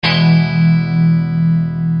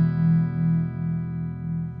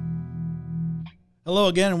Hello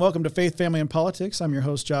again, and welcome to Faith, Family, and Politics. I'm your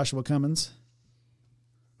host, Joshua Cummins.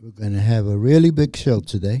 We're going to have a really big show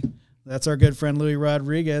today. That's our good friend Louis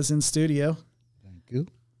Rodriguez in studio. Thank you.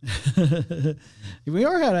 We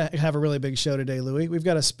are going to have a really big show today, Louis. We've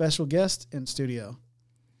got a special guest in studio.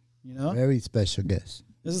 You know, very special guest.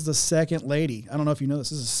 This is the second lady. I don't know if you know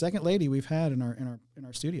this. This is the second lady we've had in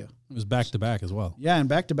our studio. It was back to back as well. Yeah, and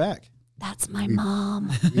back to back. That's my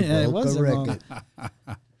mom. Yeah, it was her mom.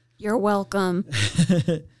 You're welcome.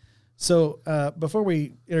 So before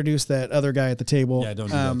we introduce that other guy at the table, Yeah, don't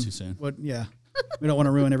do that too soon. We don't want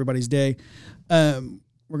to ruin everybody's day.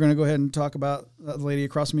 We're going to go ahead and talk about the lady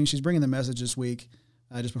across from me. She's bringing the message this week.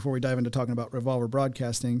 Just before we dive into talking about Revolver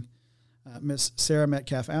Broadcasting, Miss Sarah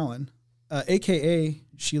Metcalf Allen, a.k.a.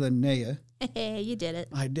 Sheila Naya. Hey, you did it.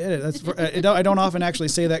 I did it. I don't often actually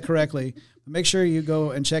say that correctly. But make sure you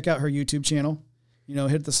go and check out her YouTube channel. You know,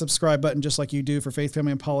 hit the subscribe button just like you do for Faith,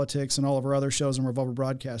 Family, and Politics and all of our other shows in Revolver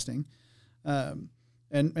Broadcasting.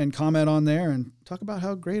 And comment on there and talk about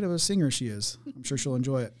how great of a singer she is. I'm sure she'll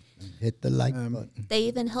enjoy it. Hit the like button. They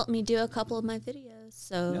even helped me do a couple of my videos.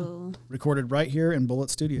 So yeah. Recorded right here in Bullet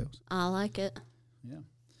Studios. I like it. Yeah.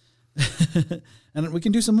 And we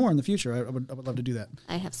can do some more in the future. I would love to do that.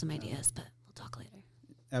 I have some ideas, but we'll talk later.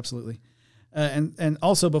 Absolutely. And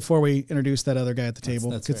also before we introduce that other guy at the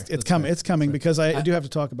table, it's coming because I do have to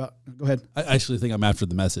talk about. Go ahead. I actually think I'm after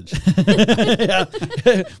the message. Yeah,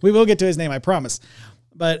 we will get to his name, I promise.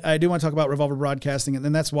 But I do want to talk about Revolver Broadcasting, and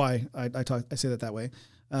then that's why I say that way.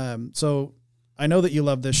 So I know that you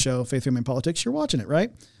love this show, Faith, Family, and Politics. You're watching it,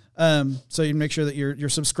 right? So you make sure that you're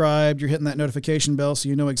subscribed, you're hitting that notification bell, so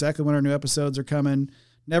you know exactly when our new episodes are coming.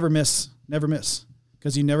 Never miss,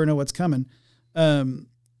 because you never know what's coming.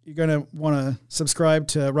 You're going to want to subscribe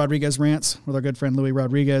to Rodriguez Rants with our good friend Louis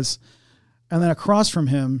Rodriguez. And then across from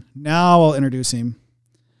him, now I'll introduce him,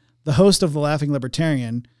 the host of The Laughing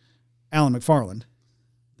Libertarian, Alan McFarland.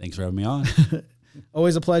 Thanks for having me on.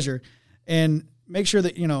 Always a pleasure. And make sure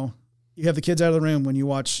that, you have the kids out of the room when you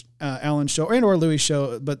watch Alan's show or Louis'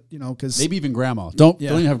 show, but, because... Maybe even Grandma. Don't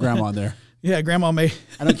even have Grandma on there. Yeah, Grandma may...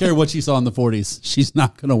 I don't care what she saw in the 40s. She's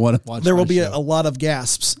not going to want to watch There will be a a lot of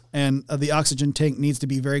gasps, and the oxygen tank needs to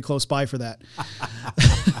be very close by for that.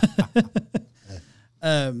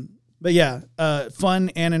 But yeah, fun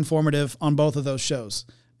and informative on both of those shows.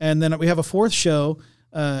 And then we have a fourth show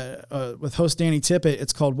with host Danny Tippett.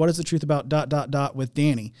 It's called What is the Truth About ... with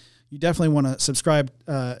Danny. You definitely want to subscribe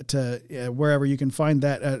to wherever you can find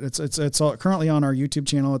that. It's currently on our YouTube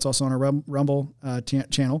channel. It's also on our Rumble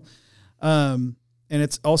channel. And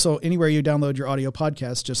it's also anywhere you download your audio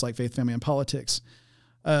podcast, just like Faith, Family, and Politics.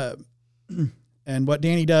 And what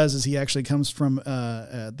Danny does is he actually comes from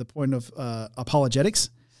the point of apologetics,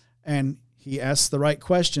 and he asks the right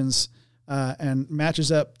questions and matches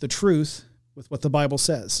up the truth with what the Bible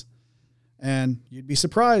says. And you'd be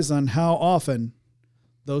surprised on how often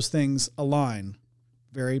those things align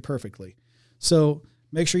very perfectly. So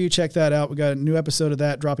make sure you check that out. We got a new episode of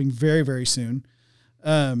that dropping very, very soon.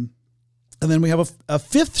 And then we have a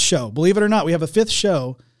fifth show. Believe it or not, we have a fifth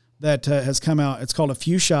show that has come out. It's called A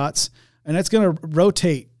Few Shots, and it's going to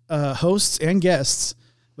rotate hosts and guests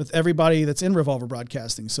with everybody that's in Revolver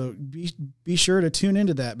Broadcasting. So be sure to tune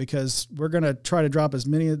into that, because we're going to try to drop as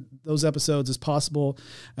many of those episodes as possible,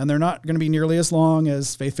 and they're not going to be nearly as long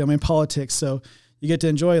as Faith, Family, and Politics. So you get to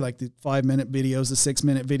enjoy like the 5-minute videos, the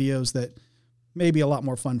 6-minute videos that may be a lot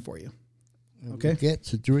more fun for you. Okay? Get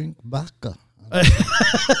to drink vodka.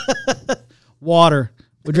 Water.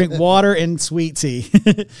 We drink water and sweet tea.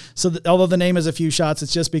 So although the name is A Few Shots,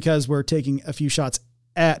 it's just because we're taking a few shots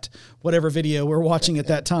at whatever video we're watching at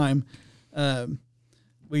that time.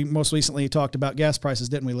 We most recently talked about gas prices,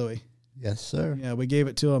 didn't we, Louis? Yes, sir. Yeah, we gave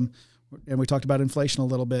it to them, and we talked about inflation a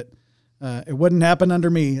little bit. It wouldn't happen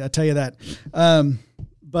under me, I tell you that.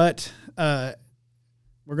 But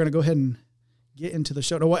we're going to go ahead and get into the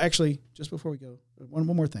show. No, well, actually, just before we go, one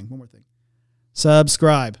more thing.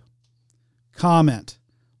 Subscribe, comment,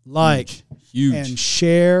 like, Huge. And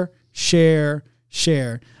share.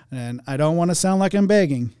 And I don't want to sound like I'm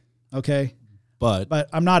begging, okay? But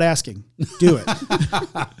I'm not asking. Do it.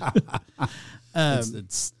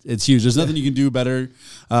 It's huge. There's nothing you can do better.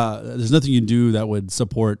 There's nothing you can do that would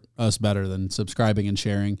support us better than subscribing and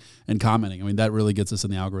sharing and commenting. I mean, that really gets us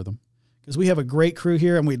in the algorithm. Because we have a great crew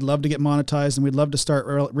here, and we'd love to get monetized, and we'd love to start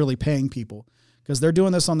really paying people, because they're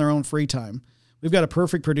doing this on their own free time. We've got a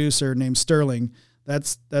perfect producer named Sterling.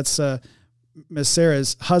 That's Miss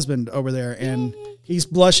Sarah's husband over there, and he's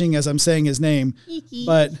blushing as I'm saying his name.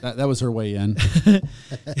 But that was her way in.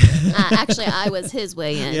 Actually, I was his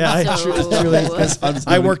way in. Yeah, so. truly.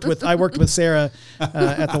 I worked with Sarah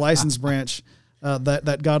at the license branch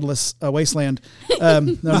that godless wasteland.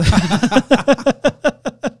 No.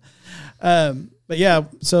 But yeah,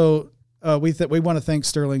 so we want to thank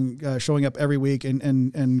Sterling showing up every week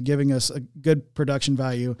and giving us a good production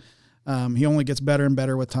value. He only gets better and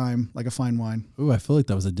better with time, like a fine wine. Ooh, I feel like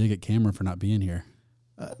that was a dig at Cameron for not being here.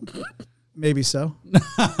 Maybe so.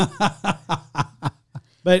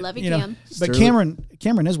 But Love you, you know, Cam. but Sterling.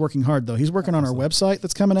 Cameron is working hard though. He's working on our website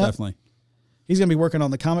that's coming up. Definitely. He's going to be working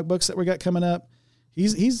on the comic books that we got coming up.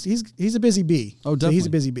 He's a busy bee. Oh, So definitely. he's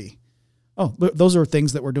a busy bee. Oh, those are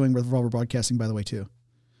things that we're doing with Revolver Broadcasting, by the way, too.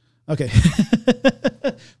 Okay.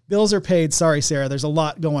 Bills are paid. Sorry, Sarah. There's a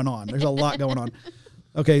lot going on.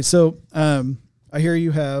 Okay, so I hear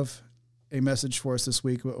you have a message for us this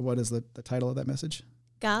week. What is the title of that message?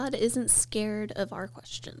 God isn't scared of our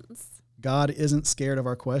questions. God isn't scared of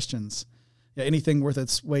our questions. Yeah, anything worth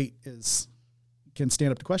its weight can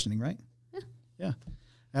stand up to questioning, right? Yeah,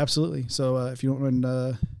 absolutely. So if you want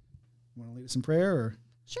to lead us in prayer, or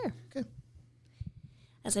Sure. okay.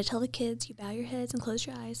 As I tell the kids, you bow your heads and close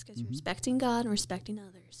your eyes because you're respecting God and respecting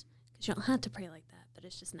others. Because you don't have to pray like that, but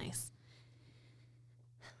it's just nice.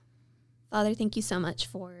 Father, thank you so much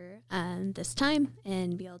for this time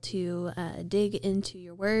and be able to dig into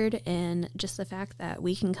your word and just the fact that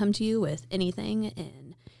we can come to you with anything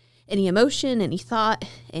and any emotion, any thought,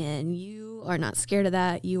 and you are not scared of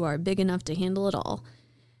that. You are big enough to handle it all.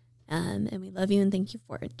 And we love you and thank you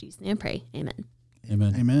for it. In Jesus' name I pray. Amen.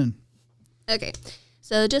 Amen. Amen. Okay,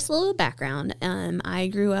 so just a little background. I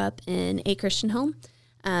grew up in a Christian home.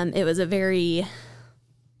 It was a very, how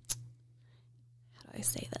do I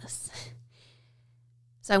say this?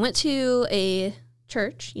 So I went to a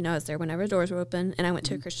church, I was there whenever the doors were open, and I went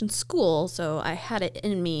to a Christian school, so I had it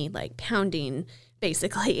in me, like pounding,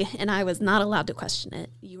 basically, and I was not allowed to question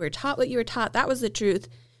it. You were taught what you were taught. That was the truth.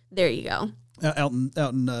 There you go. Out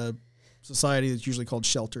in society, it's usually called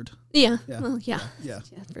sheltered. Yeah. Yeah. Well, yeah, Yeah.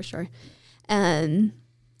 for sure. And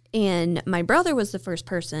my brother was the first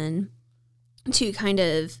person to kind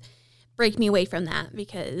of break me away from that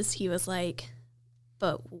because he was like,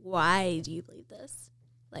 but why do you believe this?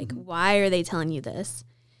 Like, why are they telling you this?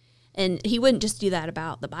 And he wouldn't just do that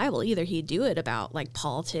about the Bible either. He'd do it about like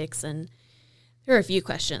politics. And there were a few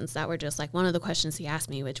questions that were just like one of the questions he asked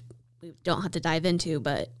me, which we don't have to dive into,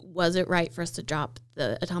 but was it right for us to drop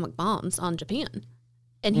the atomic bombs on Japan?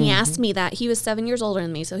 And he asked me that. He was 7 years older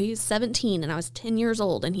than me, so he was 17, and I was 10 years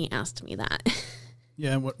old, and he asked me that.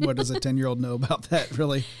 Yeah, what does a 10-year-old know about that,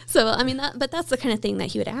 really? So, I mean, but that's the kind of thing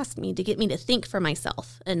that he would ask me to get me to think for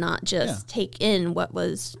myself and not just take in what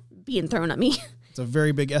was being thrown at me. It's a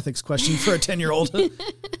very big ethics question for a 10-year-old.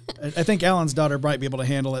 I think Alan's daughter might be able to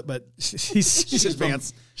handle it, but she's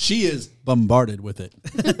advanced. She is bombarded with it.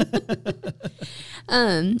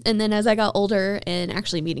 And then as I got older and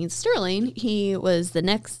actually meeting Sterling, he was the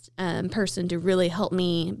next person to really help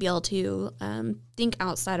me be able to think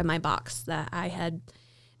outside of my box that I had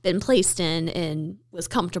been placed in and was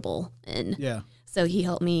comfortable in. Yeah. So he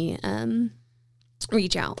helped me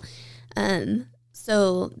reach out.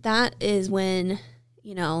 So that is when,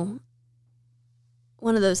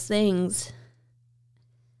 one of those things,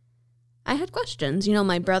 I had questions.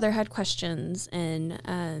 My brother had questions,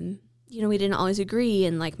 and, we didn't always agree.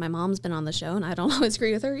 And, like, my mom's been on the show, and I don't always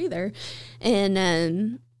agree with her either.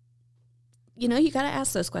 And, you got to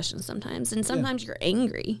ask those questions sometimes. And sometimes you're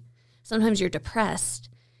angry. Sometimes you're depressed.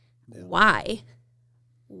 Yeah. Why?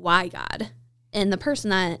 Why, God? And the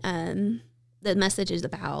person that the message is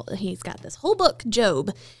about, he's got this whole book,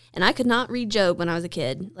 Job, and I could not read Job when I was a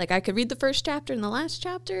kid. Like, I could read the first chapter and the last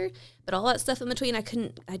chapter, but all that stuff in between, I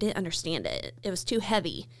didn't understand it. It was too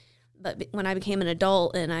heavy. But when I became an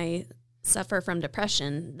adult and I suffer from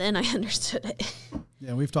depression, then I understood it.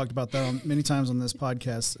 Yeah, we've talked about that many times on this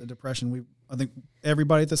podcast. Depression. I think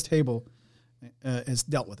everybody at this table has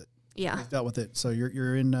dealt with it. Yeah, has dealt with it. So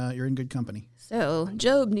you're in good company. So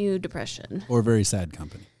Job knew depression, Or very sad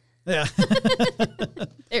company. Yeah.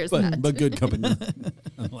 There's that. But good company,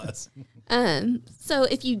 nonetheless. So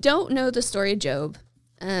if you don't know the story of Job,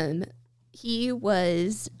 he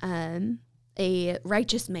was a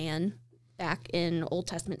righteous man back in Old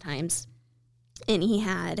Testament times, and he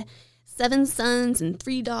had 7 sons and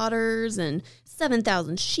 3 daughters and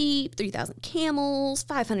 7,000 sheep, 3,000 camels,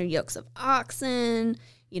 500 yokes of oxen,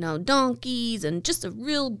 donkeys, and just a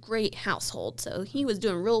real great household. So he was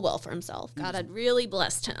doing real well for himself. God had really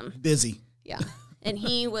blessed him. Busy. Yeah. And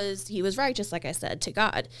he was righteous, like I said, to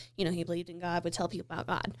God. He believed in God, would tell people about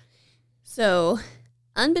God. So,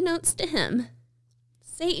 unbeknownst to him,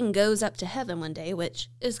 Satan goes up to heaven one day, which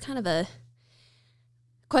is kind of a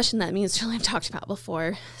question that me and Sterling have talked about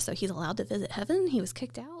before. So he's allowed to visit heaven. He was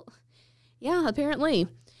kicked out. Yeah, apparently.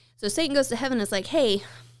 So Satan goes to heaven and is like, hey,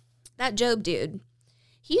 that Job dude,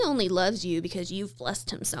 he only loves you because you've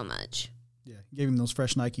blessed him so much. Yeah, gave him those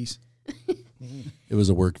fresh Nikes. It was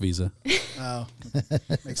a work visa. Oh,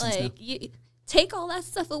 makes sense now. Like, you take all that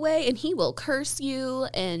stuff away and he will curse you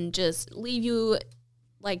and just leave you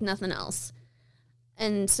like nothing else.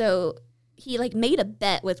 And so he like made a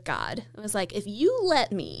bet with God. It was like, if you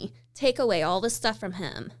let me take away all this stuff from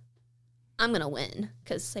him, I'm going to win.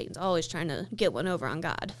 Because Satan's always trying to get one over on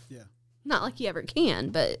God. Yeah. Not like he ever can,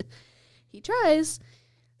 but he tries.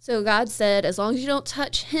 So God said, as long as you don't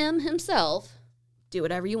touch him himself, do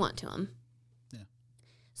whatever you want to him. Yeah.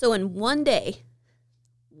 So in one day,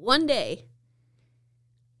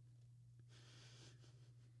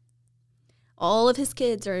 all of his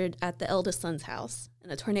kids are at the eldest son's house,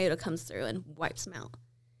 and a tornado comes through and wipes them out.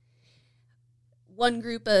 One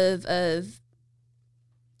group of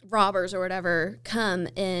robbers or whatever come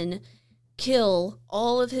and kill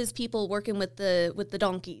all of his people working with the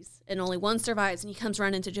donkeys, and only one survives, and he comes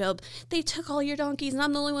running to Job. They took all your donkeys, and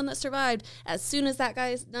I'm the only one that survived. As soon as that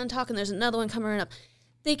guy's done talking, there's another one coming up.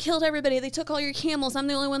 They killed everybody. They took all your camels. I'm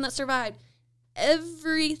the only one that survived.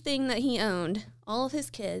 Everything that he owned, all of his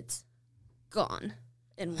kids, gone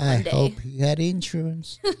in one day. I hope he had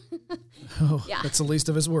insurance. Oh, Yeah. that's the least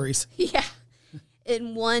of his worries. Yeah.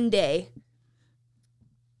 In one day.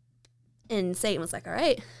 And Satan was like, all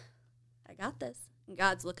right, I got this. And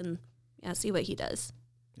God's looking, see what he does.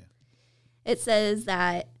 Yeah. It says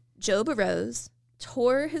that Job arose,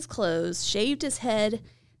 tore his clothes, shaved his head,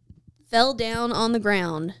 fell down on the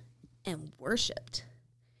ground, and worshipped.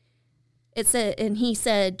 It said, and he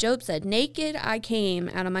said, Job said, naked I came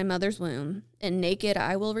out of my mother's womb, and naked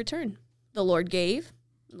I will return. The Lord gave,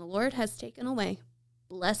 and the Lord has taken away.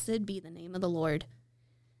 Blessed be the name of the Lord.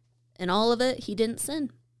 And all of it, he didn't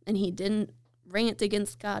sin, and he didn't rant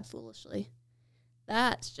against God foolishly.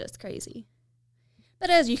 That's just crazy. But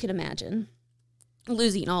as you can imagine,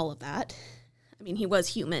 losing all of that, I mean, he was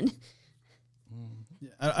human. Yeah,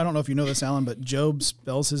 I don't know if you know this, Alan, but Job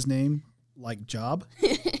spells his name like job.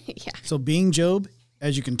 Yeah. So being Job,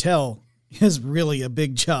 as you can tell, is really a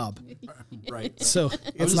big job. Right. So I was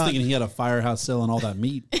it's just not thinking he had a firehouse selling all that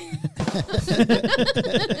meat.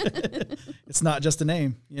 it's not just a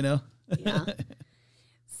name, you know. Yeah.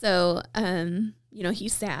 So,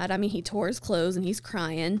 he's sad. I mean, he tore his clothes and he's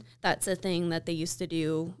crying. That's a thing that they used to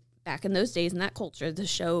do back in those days in that culture to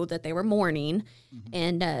show that they were mourning. Mm-hmm.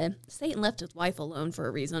 And Satan left his wife alone for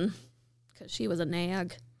a reason, because she was a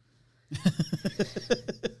nag.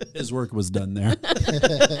 His work was done there.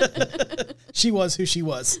 She was who she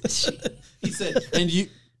was. He said, and you,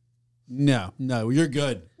 no, you're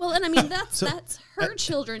good. Well, and I mean, that's her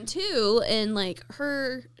children too. And like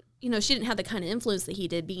her, she didn't have the kind of influence that he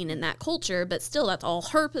did being in that culture, but still that's all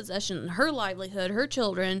her possession, her livelihood, her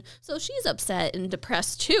children. So she's upset and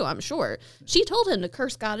depressed too, I'm sure. She told him to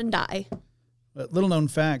curse God and die. But little known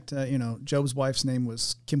fact, Job's wife's name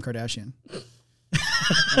was Kim Kardashian.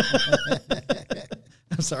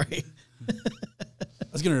 I'm sorry.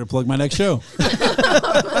 I was going to plug my next show.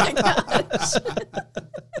 Oh my gosh.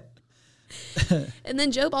 And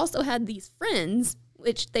then Job also had these friends,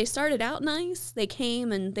 which they started out nice. They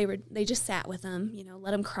came and they just sat with him,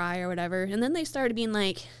 let him cry or whatever. And then they started being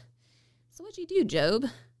like, so what'd you do, Job?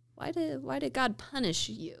 Why did God punish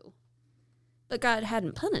you? But God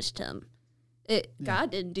hadn't punished him.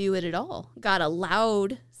 God didn't do it at all. God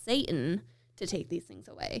allowed Satan to take these things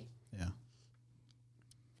away. Yeah.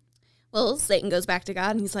 Well, Satan goes back to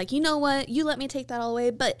God and he's like, you know what? You let me take that all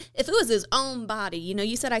away. But if it was his own body,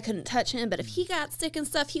 you said I couldn't touch him, but if he got sick and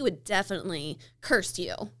stuff, he would definitely curse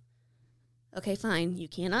you. Okay, fine. You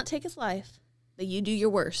cannot take his life, but you do your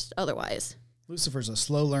worst otherwise. Lucifer's a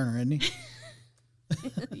slow learner, isn't he?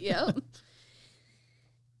 Yep.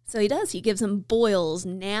 So he does. He gives him boils,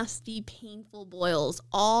 nasty, painful boils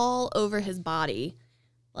all over his body.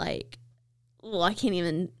 Like, I can't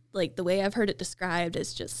even, the way I've heard it described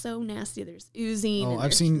is just so nasty. There's oozing. Oh,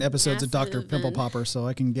 I've seen episodes of Dr. Pimple Popper, so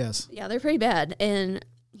I can guess. Yeah, they're pretty bad. And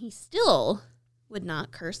he still would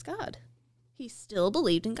not curse God. He still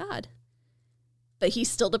believed in God. But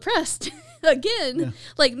he's still depressed. Again,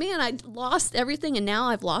 man, I lost everything, and now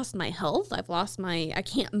I've lost my health. I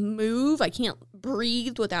can't move. I can't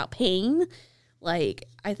breathe without pain. I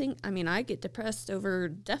get depressed over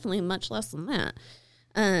definitely much less than that.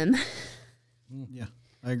 Yeah,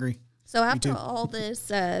 I agree. So after all this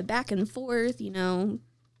back and forth,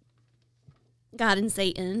 God and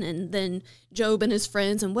Satan, and then Job and his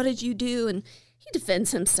friends, and what did you do? And he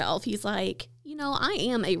defends himself. He's like, I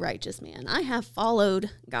am a righteous man. I have followed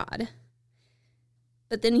God.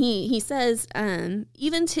 But then he says,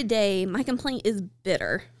 even today, my complaint is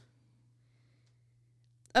bitter.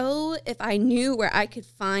 Oh, if I knew where I could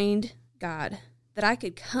find God, that I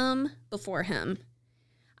could come before him,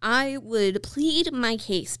 I would plead my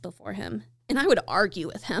case before him, and I would argue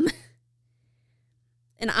with him.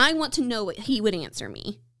 And I want to know what he would answer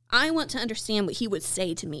me. I want to understand what he would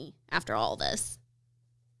say to me after all this.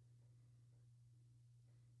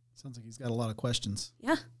 Sounds like he's got a lot of questions.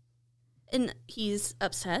 Yeah. And he's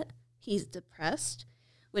upset. He's depressed,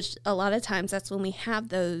 which a lot of times that's when we have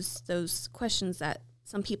those questions that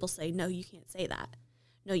some people say, no, you can't say that.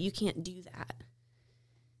 No, you can't do that.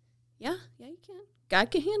 Yeah, you can. God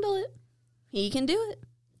can handle it. He can do it.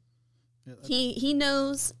 Yeah, he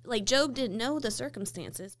knows, like Job didn't know the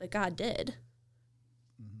circumstances, but God did.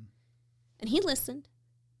 Mm-hmm. And he listened.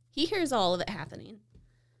 He hears all of it happening.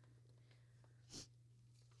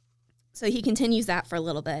 So he continues that for a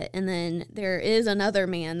little bit. And then there is another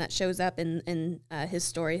man that shows up in his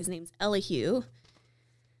story. His name's Elihu.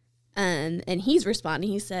 And he's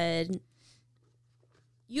responding. He said,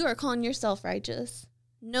 you are calling yourself righteous.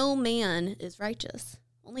 No man is righteous.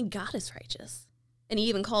 Only God is righteous. And he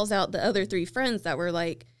even calls out the other three friends that were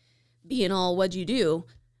like being all, what'd you do?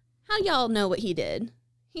 How y'all know what he did?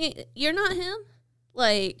 You're not him?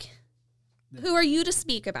 Like, who are you to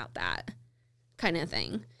speak about that kind of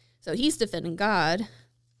thing? So he's defending God.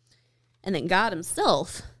 And then God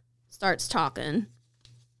himself starts talking.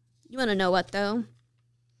 You want to know what, though?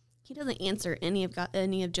 He doesn't answer any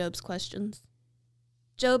of Job's questions.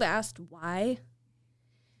 Job asked why.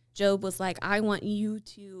 Job was like, I want you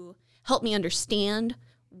to help me understand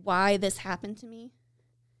why this happened to me.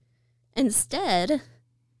 Instead,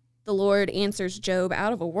 the Lord answers Job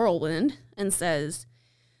out of a whirlwind and says,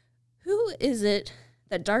 who is it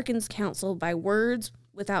that darkens counsel by words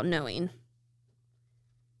without knowing?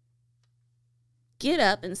 Get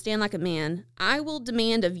up and stand like a man. I will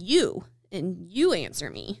demand of you, and you answer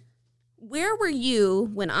me. Where were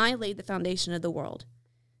you when I laid the foundation of the world?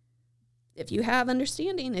 If you have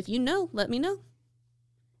understanding, if you know, let me know.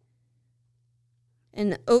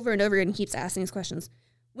 And over again, he keeps asking these questions.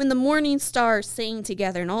 When the morning stars sang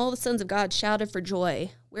together and all the sons of God shouted for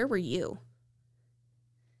joy, where were you?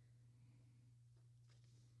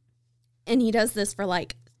 And he does this for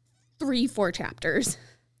like 3-4 chapters.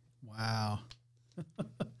 Wow.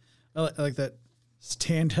 I like that.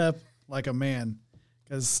 Stand up like a man,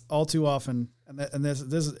 because all too often, and this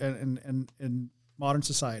is in modern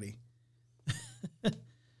society,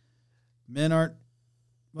 men aren't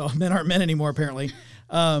men anymore apparently,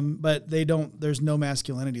 but they don't. There's no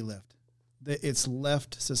masculinity left. It's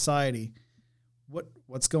left society.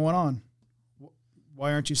 What's going on?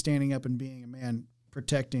 Why aren't you standing up and being a man,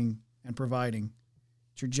 protecting and providing?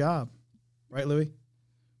 It's your job, right, Louis?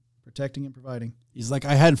 Protecting and providing. He's like,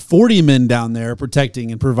 I had 40 men down there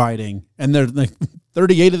protecting and providing, and they're like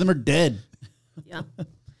 38 of them are dead. Yeah.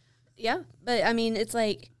 Yeah. But I mean, it's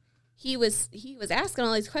like he was asking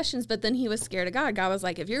all these questions, but then he was scared of God. God was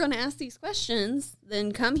like, if you're going to ask these questions,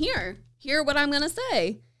 then come here. Hear what I'm going to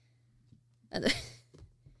say.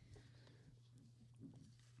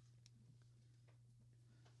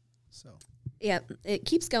 So. Yeah, it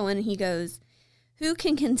keeps going. And he goes, who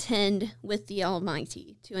can contend with the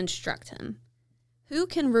Almighty to instruct him? Who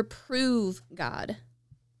can reprove God?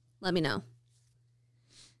 Let me know.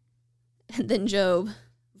 And then Job,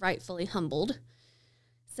 rightfully humbled,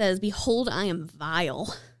 says, behold, I am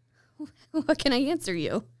vile. What can I answer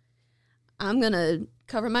you? I'm going to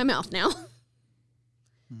cover my mouth now.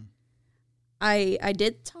 I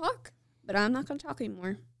did talk, but I'm not going to talk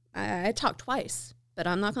anymore. I talked twice, but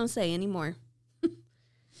I'm not going to say anymore.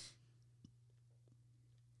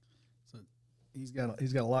 He's got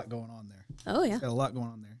a lot going on there. Oh, yeah. He's got a lot going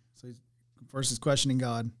on there. So he's questioning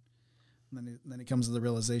God, and then he comes to the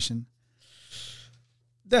realization,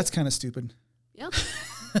 that's kind of stupid. Yeah.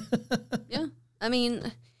 Yeah. I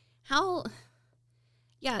mean,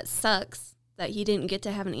 it sucks that he didn't get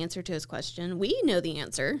to have an answer to his question. We know the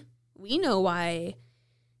answer. We know why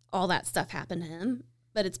all that stuff happened to him,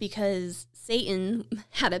 but it's because Satan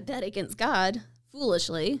had a bet against God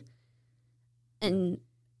foolishly, and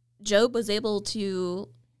Job was able to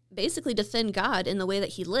basically defend God in the way that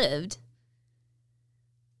he lived,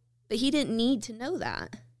 but he didn't need to know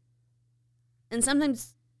that. And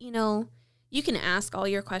sometimes, you can ask all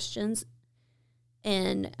your questions,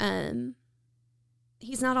 and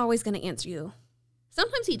he's not always going to answer you.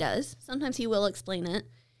 Sometimes he does. Sometimes he will explain it,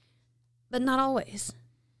 but not always.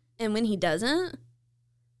 And when he doesn't,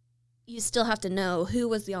 you still have to know, who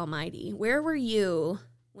was the Almighty? Where were you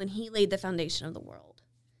when he laid the foundation of the world?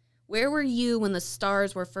 Where were you when the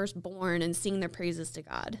stars were first born and sing their praises to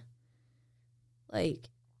God? Like,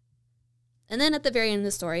 and then at the very end of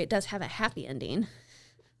the story, it does have a happy ending.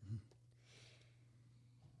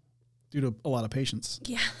 Due to a lot of patience.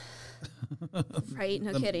 Yeah. Right,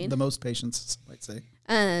 no kidding. The most patience, I might say.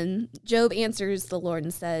 Job answers the Lord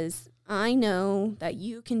and says, I know that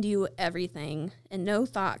you can do everything, and no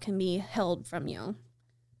thought can be held from you.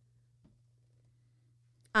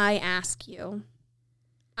 I ask you,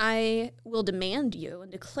 I will demand you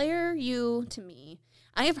and declare you to me.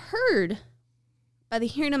 I have heard by the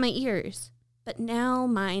hearing of my ears, but now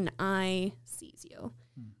mine eye sees you.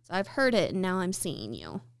 So I've heard it, and now I'm seeing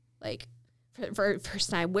you. Like, for first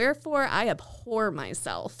time, wherefore I abhor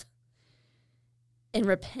myself and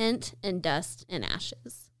repent in dust and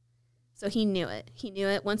ashes. So he knew it. He knew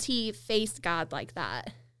it. Once he faced God like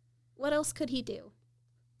that, what else could he do?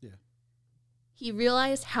 Yeah. He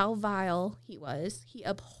realized how vile he was. He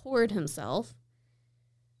abhorred himself.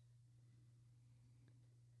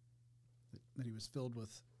 That he was filled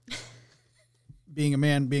with being a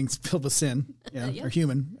man, being filled with sin. Yeah. Yeah. Or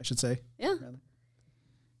human, I should say. Yeah. Rather.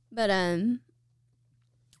 But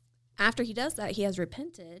after he does that, he has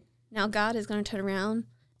repented. Now God is going to turn around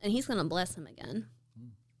and he's going to bless him again.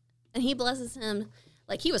 And he blesses him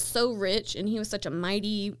like he was so rich and he was such a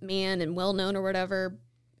mighty man and well-known or whatever.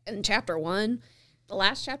 In chapter 1, the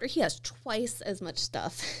last chapter, he has twice as much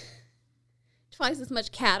stuff. Twice as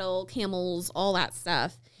much cattle, camels, all that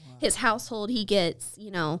stuff. Wow. His household, he gets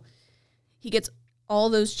all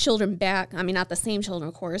those children back. I mean, not the same children,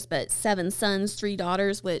 of course, but 7 sons, 3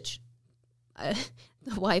 daughters, which the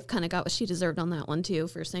wife kind of got what she deserved on that one, too,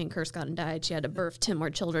 for saying curse God and died. She had to birth 10 more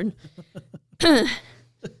children.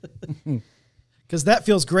 Because that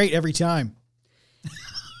feels great every time.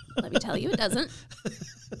 Let me tell you, it doesn't.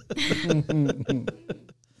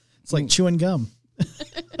 It's like chewing gum.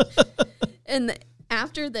 And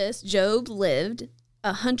after this, Job lived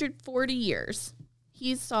 140 years.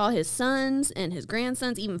 He saw his sons and his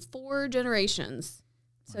grandsons, even 4 generations.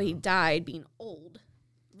 So he died being old,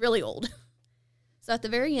 really old. So at the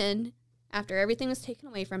very end, after everything was taken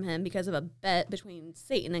away from him because of a bet between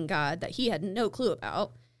Satan and God that he had no clue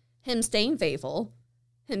about, him staying faithful,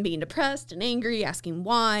 him being depressed and angry, asking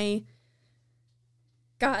why,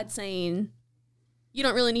 God saying, you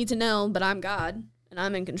don't really need to know, but I'm God and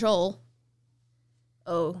I'm in control.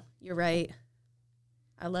 Oh, you're right.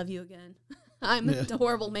 I love you again. I'm a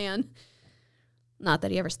horrible man. Not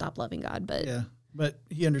that he ever stopped loving God, but yeah, but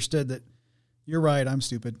he understood that you're right, I'm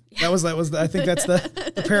stupid. Yeah. That was I think that's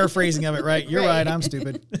the paraphrasing of it, right? You're right, I'm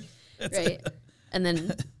stupid. Right. And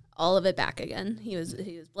then all of it back again. He was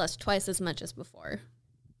blessed twice as much as before.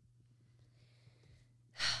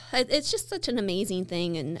 It's just such an amazing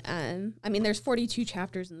thing, and I mean, there's 42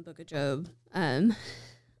 chapters in the book of Job, and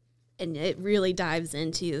it really dives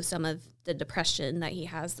into some of the depression that he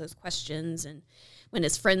has, those questions, and when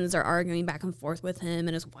his friends are arguing back and forth with him,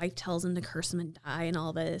 and his wife tells him to curse him and die, and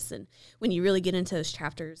all this, and when you really get into those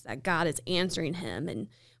chapters, that God is answering him, and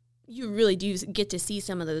you really do get to see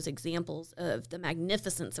some of those examples of the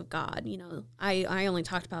magnificence of God. You know, I only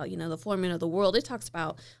talked about, you know, the forming of the world. It talks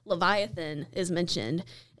about Leviathan is mentioned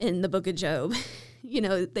in the book of Job. You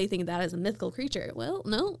know, they think that is a mythical creature. Well,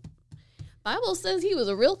 no. Bible says he was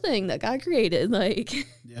a real thing that God created, like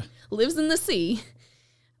lives in the sea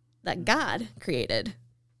that God created.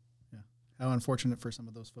 Yeah. How unfortunate for some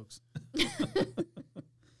of those folks.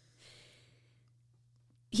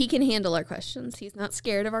 He can handle our questions. He's not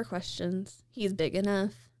scared of our questions. He's big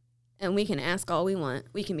enough, and we can ask all we want.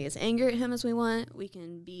 We can be as angry at him as we want. We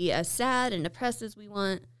can be as sad and depressed as we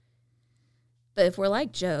want. But if we're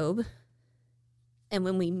like Job, and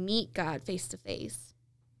when we meet God face to face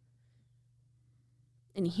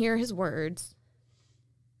and hear his words,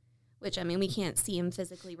 which, I mean, we can't see him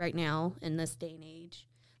physically right now in this day and age,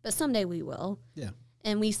 but someday we will. Yeah.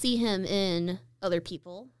 And we see him in other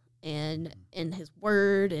people, and in his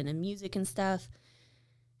word and in music and stuff.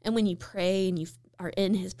 And when you pray and you are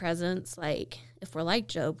in his presence, like, if we're like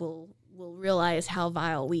Job, we'll realize how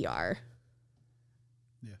vile we are.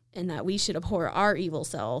 Yeah. And that we should abhor our evil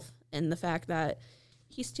self and the fact that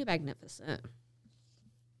he's too magnificent.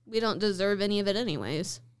 We don't deserve any of it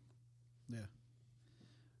anyways.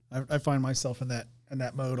 Yeah. I find myself in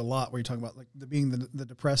that mode a lot, where you're talking about like being the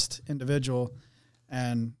depressed individual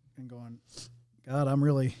and going, God, I'm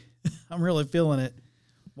really feeling it.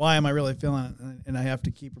 Why am I really feeling it? And I have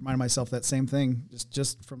to keep reminding myself that same thing,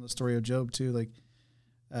 just from the story of Job too. Like,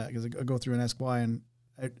 because I go through and ask why, and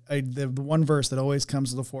the one verse that always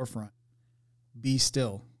comes to the forefront: "Be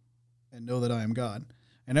still, and know that I am God."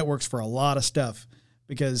 And it works for a lot of stuff,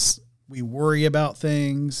 because we worry about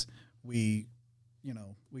things, We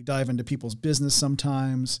dive into people's business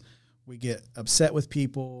sometimes. We get upset with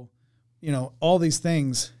people, all these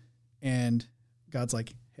things. And God's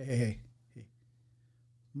like, hey,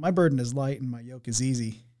 my burden is light and my yoke is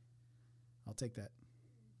easy. I'll take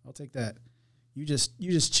that. You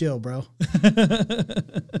just chill, bro.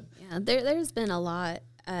 Yeah, there's been a lot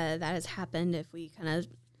that has happened if we kind of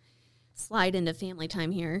slide into family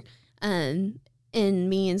time here. In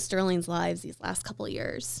me and Sterling's lives these last couple of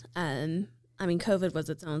years. COVID was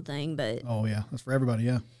its own thing, but oh yeah, that's for everybody.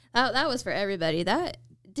 Yeah, that was for everybody. That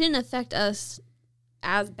didn't affect us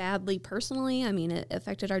as badly personally. It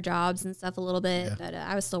affected our jobs and stuff a little bit, yeah. But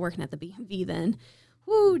I was still working at the BMV then.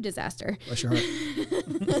 Woo, disaster. Bless your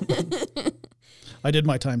heart. I did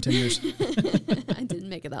my time 10 years. I didn't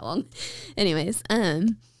make it that long. Anyways,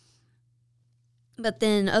 but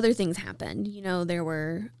then other things happened. There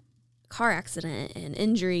were car accident and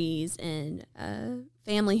injuries and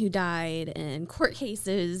family who died and court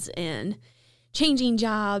cases and changing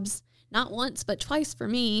jobs, not once but twice for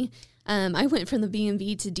me. I went from the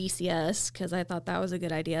BMV to DCS because I thought that was a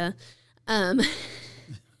good idea. I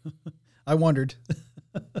wondered.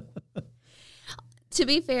 To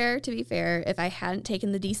be fair, if I hadn't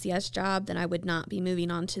taken the DCS job, then I would not be moving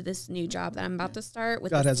on to this new job that I'm about to start.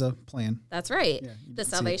 God has a plan. That's right. Yeah, the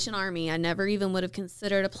Salvation Army. I never even would have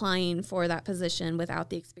considered applying for that position without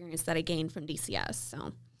the experience that I gained from DCS.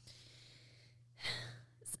 So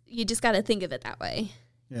you just got to think of it that way.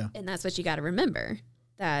 Yeah. And that's what you got to remember,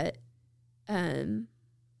 that no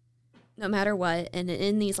matter what, and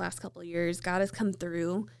in these last couple of years, God has come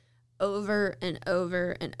through over and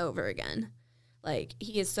over and over again. Like,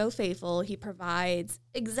 he is so faithful. He provides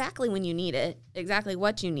exactly when you need it, exactly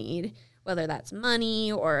what you need, whether that's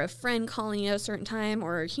money or a friend calling you at a certain time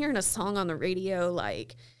or hearing a song on the radio.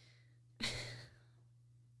 Like,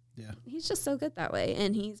 yeah, he's just so good that way.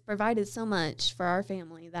 And he's provided so much for our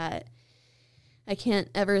family that I can't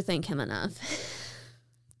ever thank him enough.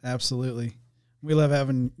 Absolutely. We love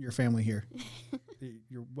having your family here.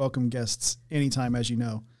 You're welcome guests anytime, as you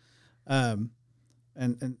know.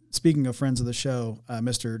 And speaking of friends of the show,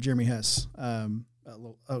 Mr. Jeremy Hess,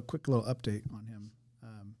 a quick little update on him.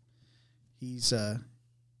 He's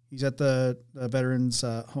at the veterans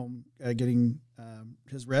home getting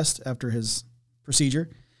his rest after his procedure,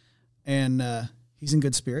 and he's in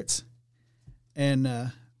good spirits. And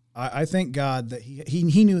I thank God that he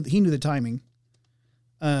knew the timing,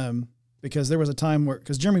 because there was a time where,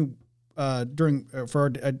 because Jeremy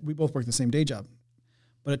we both worked the same day job.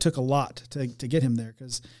 But it took a lot to get him there,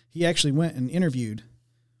 because he actually went and interviewed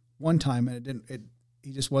one time, and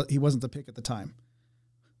he wasn't the pick at the time.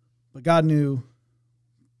 But God knew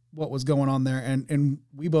what was going on there, and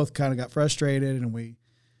we both kind of got frustrated, and we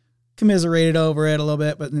commiserated over it a little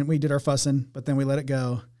bit, but then we did our fussing, but then we let it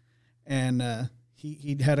go. And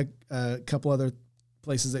he'd had a couple other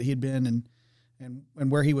places that he'd been,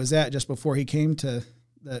 and where he was at just before he came to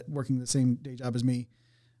working the same day job as me.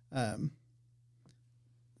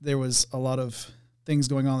 There was a lot of things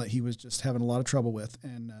going on that he was just having a lot of trouble with.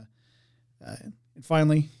 And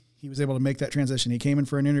finally, he was able to make that transition. He came in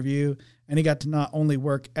for an interview, and he got to not only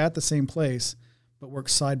work at the same place, but work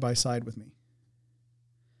side by side with me.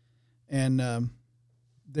 And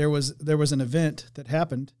there was an event that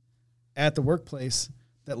happened at the workplace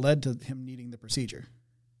that led to him needing the procedure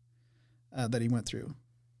that he went through.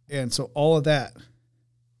 And so all of that,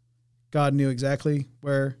 God knew exactly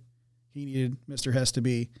where he needed Mr. Hess to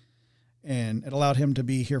be, and it allowed him to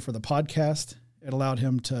be here for the podcast. It allowed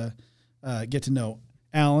him to get to know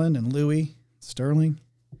Alan and Louie, Sterling,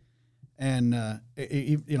 and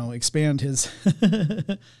expand his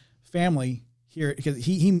family here, because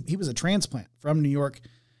he was a transplant from New York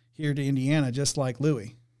here to Indiana, just like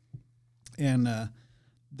Louie. And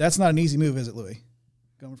that's not an easy move, is it, Louie?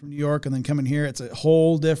 Going from New York and then coming here, it's a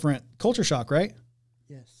whole different culture shock, right?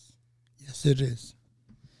 Yes, it is.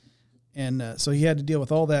 And so he had to deal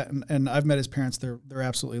with all that, and I've met his parents. They're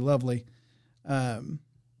absolutely lovely, and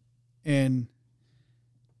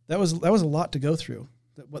that was a lot to go through.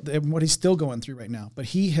 What he's still going through right now, but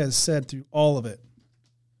he has said through all of it,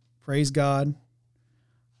 praise God.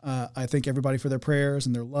 I thank everybody for their prayers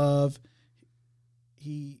and their love.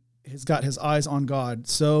 He has got his eyes on God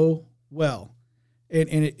so well, and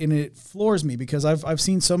it floors me, because I've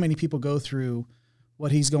seen so many people go through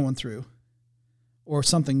what he's going through, or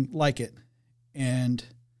something like it, and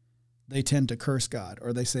they tend to curse God,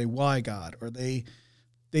 or they say, why God? Or they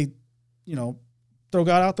throw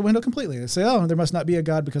God out the window completely. They say, oh, there must not be a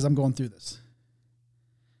God because I'm going through this.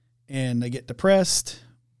 And they get depressed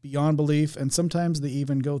beyond belief, and sometimes they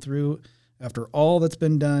even go through, after all that's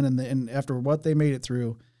been done and after what they made it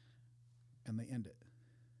through, and they end it.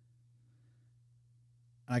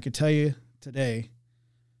 And I could tell you today,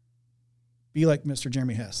 be like Mr.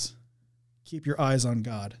 Jeremy Hess. Keep your eyes on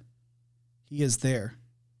God. He is there.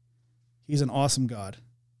 He's an awesome God.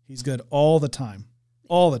 He's good all the time.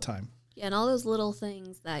 All the time. Yeah, and all those little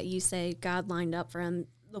things that you say God lined up for him,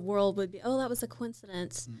 the world would be, oh, that was a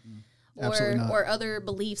coincidence. Absolutely not. Or other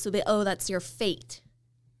beliefs would be, oh, that's your fate.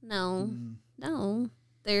 No, no.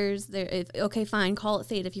 Okay, fine, call it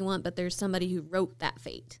fate if you want, but there's somebody who wrote that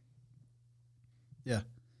fate. Yeah.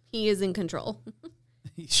 He is in control.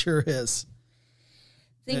 He sure is.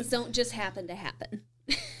 Things don't just happen to happen.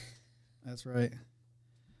 That's right.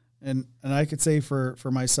 And I could say for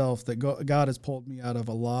myself that God has pulled me out of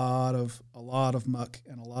a lot of muck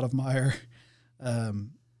and a lot of mire,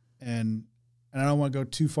 and I don't want to go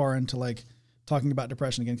too far into like talking about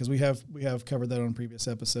depression again, because we have covered that on previous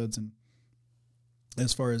episodes, and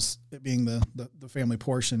as far as it being the family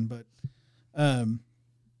portion, but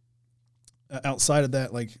outside of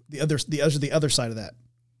that, like the other side of that,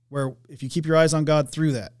 where if you keep your eyes on God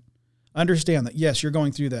through that, understand that yes, you're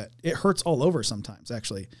going through that. It hurts all over sometimes,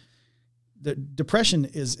 actually. The depression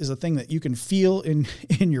is a thing that you can feel in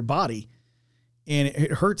your body, and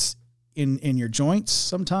it hurts in your joints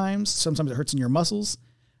sometimes it hurts in your muscles,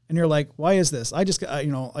 and you're like, why is this? I just got,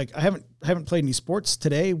 like I haven't played any sports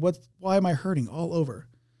today. Why am I hurting all over?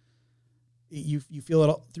 You feel it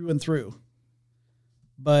all through and through.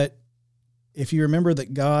 But if you remember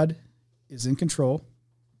that God is in control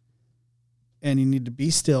and you need to be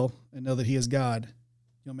still and know that he is God,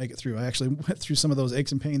 you'll make it through. I actually went through some of those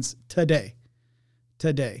aches and pains today.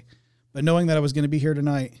 But knowing that I was going to be here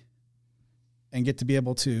tonight and get to be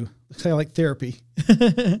able to, kind of like therapy,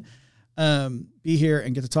 be here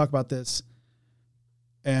and get to talk about this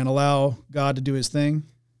and allow God to do his thing,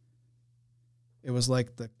 it was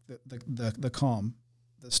like the calm.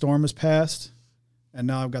 The storm has passed, and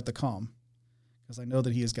now I've got the calm because I know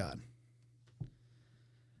that he is God.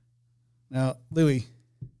 Now, Louie,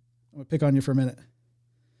 I'm going to pick on you for a minute.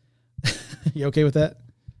 You okay with that?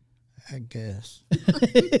 I guess.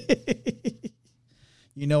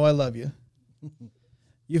 You know I love you.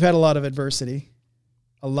 You've had a lot of adversity.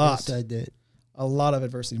 A lot. Yes, I did. A lot of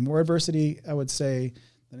adversity. More adversity, I would say,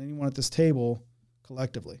 than anyone at this table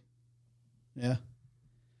collectively. Yeah.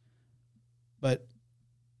 But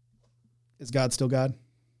is God still God?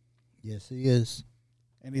 Yes, he is.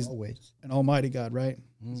 And he's always an almighty God, right?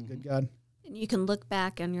 He's a good God. And you can look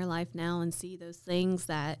back on your life now and see those things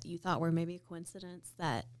that you thought were maybe a coincidence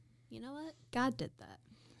that, you know what, God did that.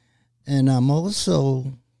 And I'm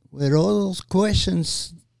also, with all those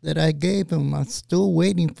questions that I gave him, I'm still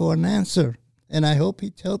waiting for an answer. And I hope he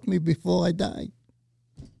tells me before I die.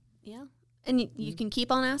 Yeah. And you can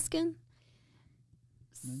keep on asking.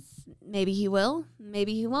 Maybe he will.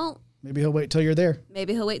 Maybe he won't. Maybe he'll wait till you're there.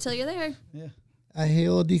 Maybe he'll wait till you're there. Yeah. I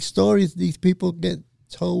hear all these stories these people get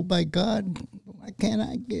told by God. Why can't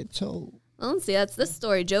I get told? Well, see, that's this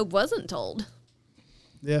story. Job wasn't told.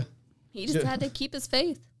 Yeah. He just had to keep his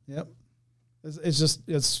faith. Yep.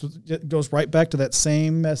 It goes right back to that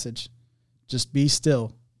same message. Just be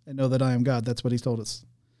still and know that I am God. That's what he's told us.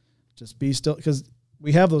 Just be still, because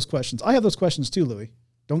we have those questions. I have those questions too, Louis.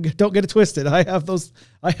 Don't get it twisted. I have those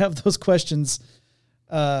questions,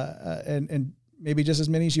 and maybe just as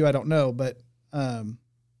many as you. I don't know, but and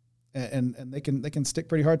they can stick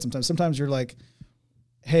pretty hard sometimes. Sometimes you're like,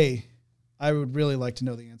 hey, I would really like to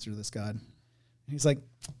know the answer to this, God. And he's like,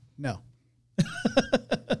 no.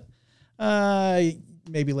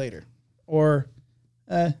 Maybe later, or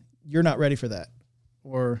you're not ready for that,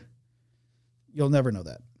 or you'll never know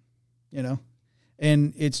that,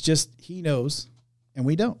 and it's just, he knows and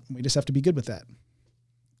we don't. We just have to be good with that.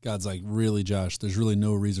 God's like, really, Josh, there's really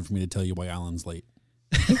no reason for me to tell you why Alan's late.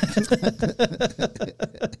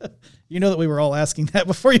 You know that we were all asking that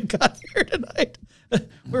before you got here tonight.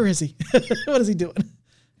 Where is he? What is he doing?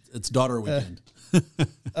 It's daughter weekend.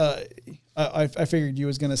 I figured you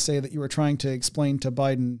was going to say that you were trying to explain to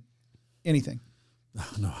Biden anything.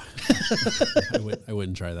 No, I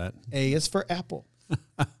wouldn't try that. A is for apple.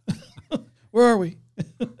 Where are we?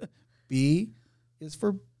 B is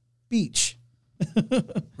for beach.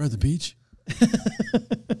 We're at the beach?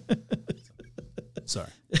 Sorry.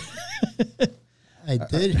 I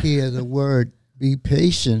did hear the word, be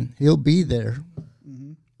patient. He'll be there.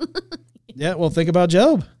 Mm-hmm. Yeah, well, think about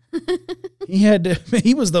Job.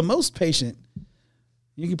 He was the most patient.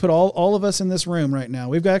 You can put all of us in this room right now.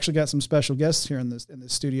 We've actually got some special guests here in this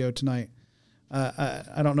studio tonight.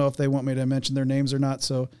 I don't know if they want me to mention their names or not,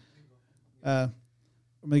 so let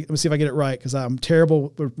me see if I get it right, because I'm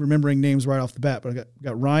terrible with remembering names right off the bat. But I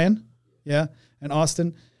got Ryan, yeah, and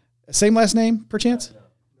Austin, Same last name, perchance?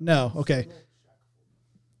 No. Okay.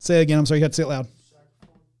 Say it again. I'm sorry. You had to say it loud.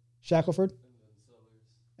 Shackelford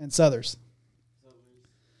and Southers.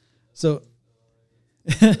 So,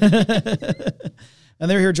 and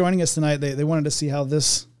they're here joining us tonight. They wanted to see how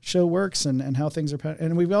this show works and how things are.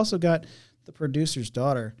 And we've also got the producer's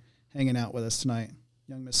daughter hanging out with us tonight,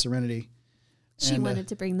 young Miss Serenity. She wanted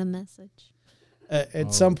to bring the message.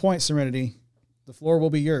 At some point, Serenity, the floor will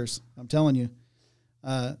be yours. I'm telling you.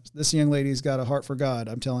 This young lady's got a heart for God.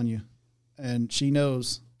 I'm telling you, and she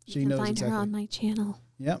knows. She knows find exactly. her on my channel.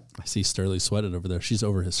 Yep. I see Sterling sweated over there. She's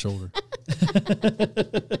over his shoulder.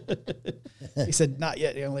 He said, "Not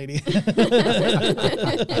yet, young lady."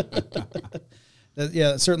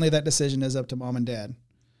 Yeah, certainly that decision is up to mom and dad.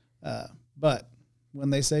 But when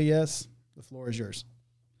they say yes, the floor is yours.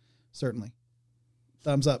 Certainly.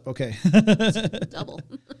 Thumbs up. Okay. Double.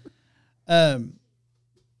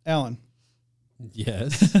 Alan.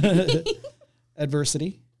 Yes.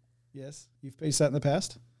 Adversity. Yes. You've faced that in the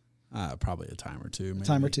past? Probably a time or two. Maybe.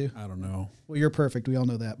 Time or two. I don't know. Well, you're perfect. We all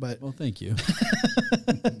know that. But Well, thank you.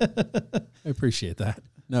 I appreciate that.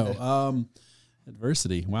 No,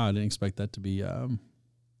 adversity. Wow, I didn't expect that to be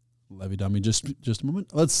levied on me. Just a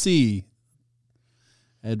moment. Let's see.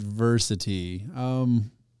 Adversity.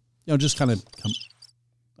 Just kind of come.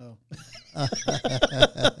 Oh.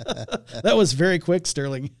 That was very quick,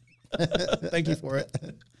 Sterling. Thank you for it.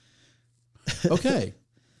 Okay.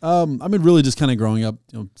 Really just kind of growing up,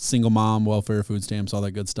 single mom, welfare, food stamps, all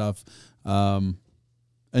that good stuff. And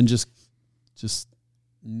just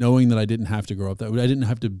knowing that I didn't have to grow up that way. I didn't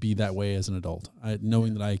have to be that way as an adult.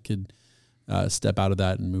 Knowing that I could step out of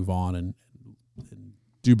that and move on and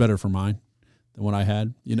do better for mine than what I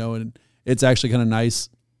had, and it's actually kind of nice.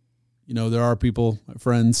 There are people,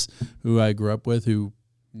 friends who I grew up with who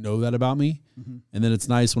know that about me. Mm-hmm. And then it's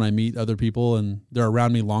nice when I meet other people and they're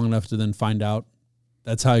around me long enough to then find out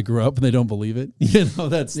that's how I grew up and they don't believe it.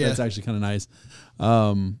 That's actually kind of nice.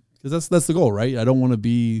 Because that's the goal, right? I don't want to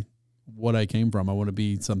be what I came from. I want to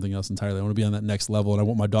be something else entirely. I want to be on that next level, and I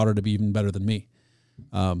want my daughter to be even better than me.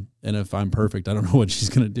 And if I'm perfect, I don't know what she's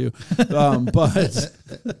going to do. But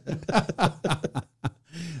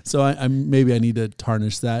so I maybe I need to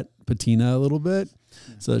tarnish that patina a little bit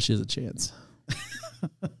so that she has a chance.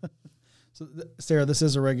 So, Sarah, this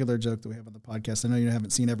is a regular joke that we have on the podcast. I know you haven't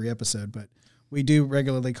seen every episode, but we do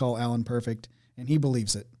regularly call Alan perfect, and he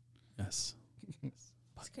believes it. Yes. It's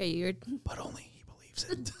great. But only he believes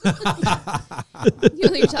it.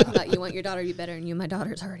 You're talking about you want your daughter to be better, and my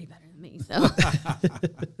daughter's already better than me. So,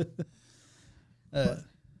 yeah,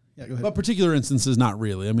 go ahead. But particular instances, not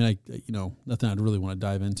really. I mean, nothing I'd really want to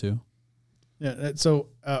dive into. Yeah. So,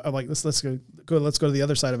 let's go to the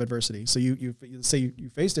other side of adversity. So you say you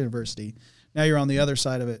faced adversity. Now you're on the other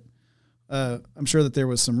side of it. I'm sure that there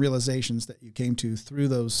was some realizations that you came to through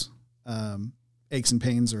those aches and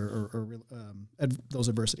pains or those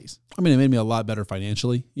adversities. I mean, it made me a lot better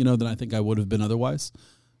financially, than I think I would have been otherwise.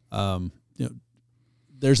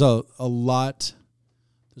 There's a lot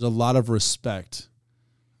of respect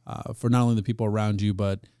for not only the people around you,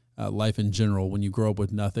 but life in general when you grow up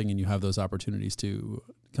with nothing and you have those opportunities to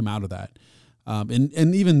come out of that.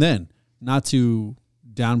 And even then, not to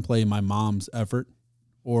downplay my mom's effort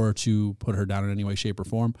or to put her down in any way, shape, or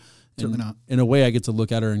form. Certainly not. In a way, I get to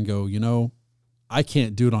look at her and go, I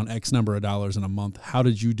can't do it on X number of dollars in a month. How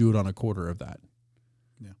did you do it on a quarter of that?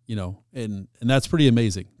 Yeah. And that's pretty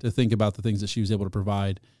amazing to think about the things that she was able to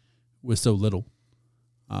provide with so little.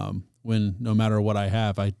 When no matter what I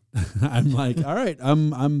have, I'm like, all right,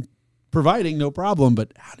 I'm providing, no problem.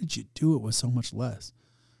 But how did you do it with so much less?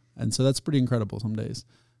 And so that's pretty incredible some days.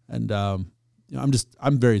 And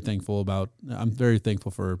I'm very thankful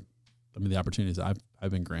for the opportunities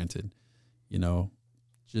I've been granted.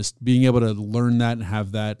 Just being able to learn that and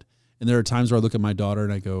have that. And there are times where I look at my daughter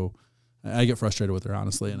and I get frustrated with her,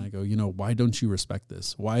 honestly. And I go, why don't you respect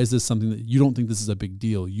this? Why is this something that you don't think this is a big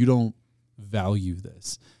deal? You don't value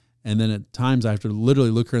this. And then at times I have to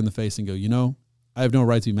literally look her in the face and go, I have no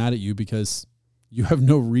right to be mad at you because you have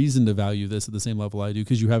no reason to value this at the same level I do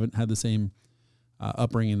because you haven't had the same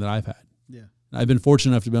upbringing that I've had. Yeah. I've been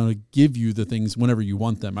fortunate enough to be able to give you the things whenever you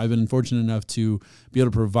want them. I've been fortunate enough to be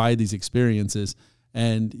able to provide these experiences,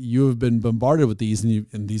 and you have been bombarded with these,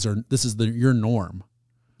 and this is your norm.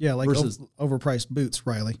 Yeah, like versus overpriced boots,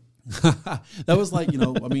 Riley. That was like,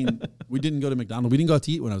 we didn't go to McDonald's. We didn't go out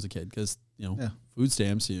to eat when I was a kid because, food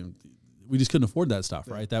stamps, we just couldn't afford that stuff,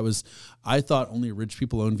 right? I thought only rich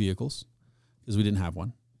people owned vehicles because we didn't have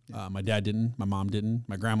one. Yeah. My dad didn't, my mom didn't,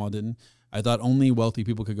 my grandma didn't. I thought only wealthy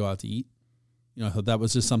people could go out to eat. I thought that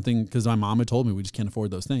was just something because my mom had told me we just can't afford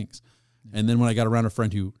those things. And then when I got around a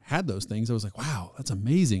friend who had those things, I was like, wow, that's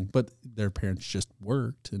amazing. But their parents just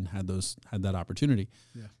worked and had that opportunity.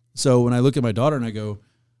 Yeah. So when I look at my daughter and I go,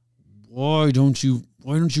 why don't you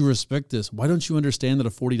respect this? Why don't you understand that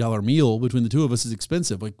a $40 meal between the two of us is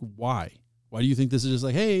expensive? Like, why? Why do you think this is just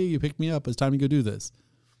like, hey, you picked me up, it's time to go do this?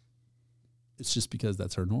 It's just because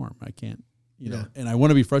that's her norm. I can't, you know, and I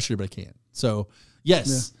want to be frustrated, but I can't. So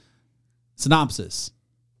yes, synopsis.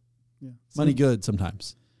 Yeah. Money good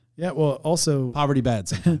sometimes. Yeah, well, also poverty bad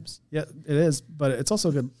sometimes. Yeah, it is, but it's also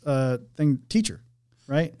a good thing. Teacher,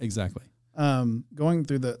 right? Exactly. Going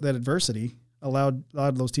through that adversity allowed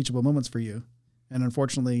those teachable moments for you, and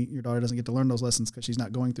unfortunately, your daughter doesn't get to learn those lessons because she's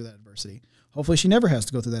not going through that adversity. Hopefully, she never has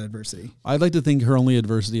to go through that adversity. I'd like to think her only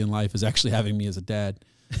adversity in life is actually having me as a dad.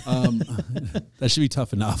 That should be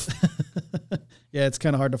tough enough. Yeah, it's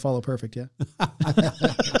kind of hard to follow perfect. Yeah.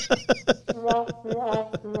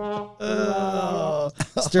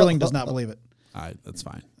 Sterling does not believe it. That's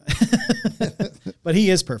fine. But he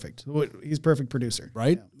is perfect. He's a perfect producer.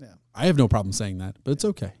 Right? Yeah. I have no problem saying that, but it's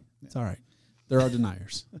okay. It's all right. There are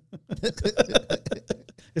deniers.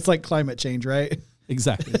 It's like climate change, right?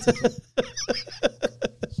 Exactly.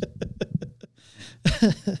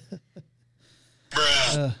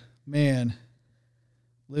 Man.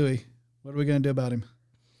 Louis, what are we going to do about him?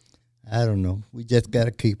 I don't know. We just got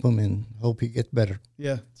to keep him and hope he gets better.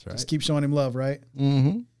 Yeah. That's right. Just keep showing him love, right?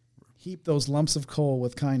 Mm-hmm. Heap those lumps of coal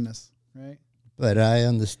with kindness, right? But I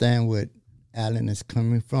understand what Alan is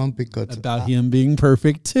coming from because about him being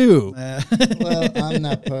perfect too. Well, I'm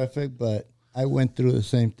not perfect, but I went through the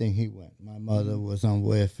same thing he went. My mother was on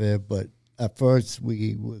welfare, but at first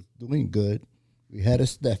we was doing good. We had a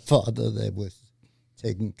stepfather that was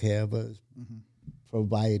taking care of us,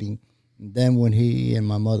 providing. And then when he and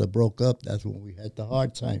my mother broke up, that's when we had the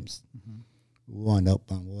hard times. We went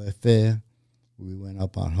up on welfare. We went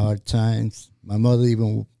up on hard times. My mother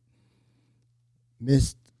even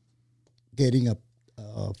missed getting a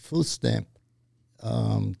food stamp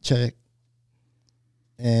check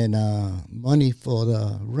and money for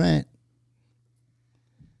the rent.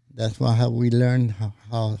 That's why we learned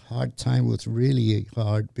how hard time was really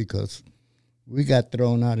hard, because we got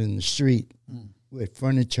thrown out in the street with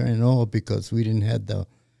furniture and all because we didn't have the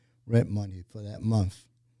rent money for that month.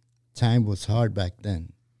 Time was hard back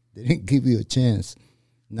then. They didn't give you a chance.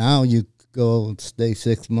 Now you go stay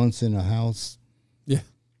 6 months in a house. Yeah.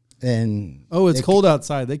 And it's cold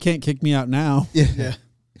outside. They can't kick me out now. Yeah.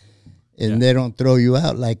 And they don't throw you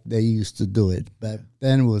out like they used to do it. Back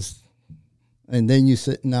then and then you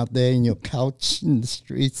sitting out there in your couch in the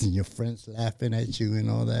streets and your friends laughing at you and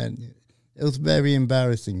all that. It was very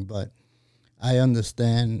embarrassing, but I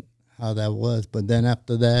understand how that was. But then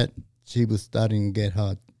after that, she was starting to get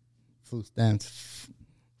her food stamps,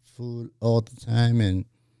 food all the time, and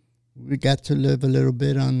we got to live a little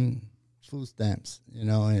bit on food stamps,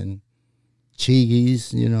 and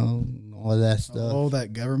cheese, all that stuff. Oh,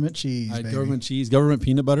 that government cheese, baby. Government cheese, government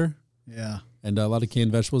peanut butter. Yeah. And a lot of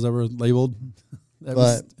canned vegetables that were labeled. That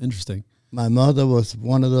was interesting. My mother was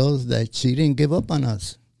one of those that she didn't give up on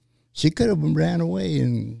us. She could have ran away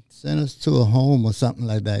and sent us to a home or something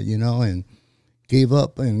like that, and gave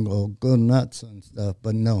up and go nuts and stuff.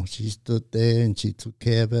 But no, she stood there and she took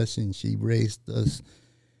care of us and she raised us.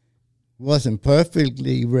 Wasn't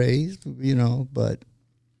perfectly raised, but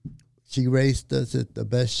she raised us at the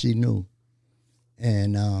best she knew.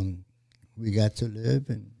 And we got to live,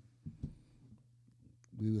 and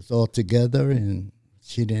we was all together, and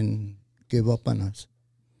she didn't give up on us.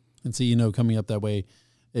 And see, coming up that way,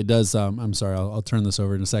 it does. I'm sorry, I'll turn this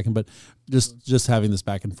over in a second, but just having this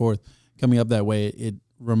back and forth, coming up that way, it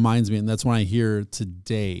reminds me, and that's when I hear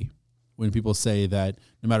today when people say that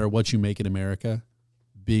no matter what you make in America,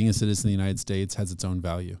 being a citizen of the United States has its own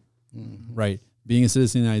value, right? Being a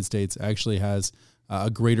citizen of the United States actually has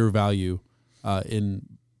a greater value in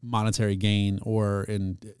monetary gain or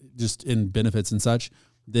in benefits and such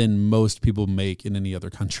than most people make in any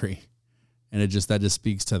other country. And that just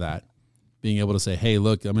speaks to that, being able to say, hey,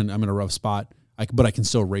 look, I'm in a rough spot, but I can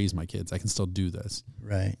still raise my kids. I can still do this.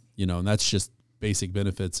 Right. And that's just basic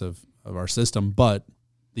benefits of our system, but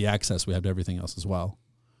the access we have to everything else as well.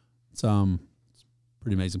 It's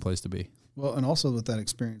pretty amazing place to be. Well, and also with that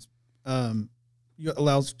experience, shows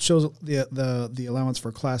the allowance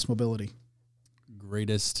for class mobility.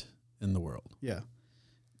 Greatest in the world. Yeah.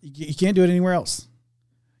 You can't do it anywhere else.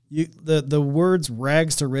 The words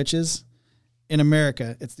rags to riches in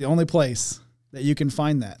America, it's the only place that you can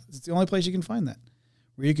find that. It's the only place you can find that.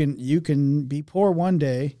 Where you can be poor one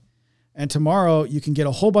day and tomorrow you can get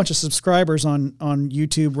a whole bunch of subscribers on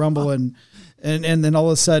YouTube, Rumble, and then all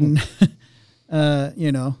of a sudden,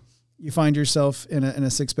 you find yourself in a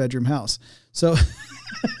 6-bedroom house. So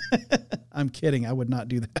I'm kidding. I would not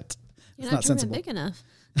do that. You're It's not sensible. big enough.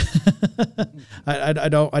 I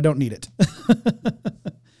don't need it.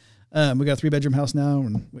 We got a 3-bedroom house now,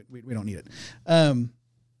 and we don't need it.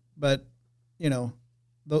 But you know,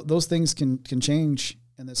 those things can change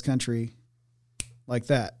in this country like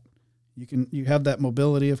that. You have that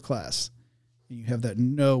mobility of class. You have that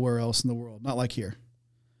nowhere else in the world. Not like here.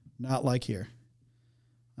 Not like here.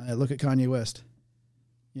 Look at Kanye West.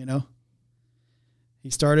 You know, he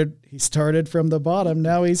started from the bottom.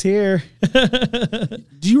 Now he's here.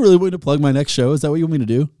 Do you really want to plug my next show? Is that what you want me to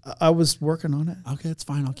do? I was working on it. Okay, it's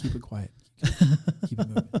fine. I'll keep it quiet. Keep it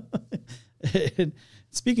moving. And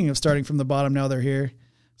speaking of starting from the bottom, now they're here.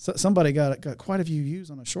 So somebody got quite a few views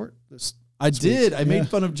on a short. I did. I made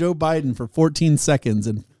fun of Joe Biden for 14 seconds,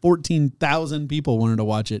 and 14,000 people wanted to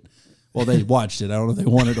watch it. Well, they watched it. I don't know if they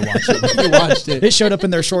wanted to watch it, but they watched it. It showed up in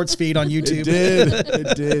their shorts feed on YouTube.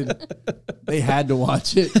 It did. They had to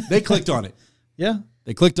watch it. They clicked on it. Yeah.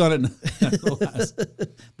 They clicked on it.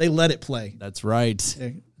 They let it play. That's right.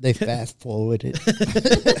 They fast forwarded.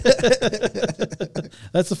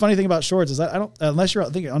 That's the funny thing about shorts is I don't, unless you're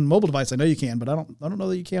thinking on mobile device, I know you can, but I don't know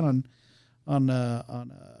that you can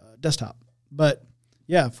on desktop. But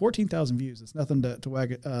yeah, 14,000 views. It's nothing to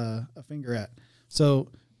wag a finger at. So,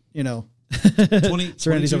 you know,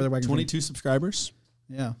 22 over there wagging 22 subscribers.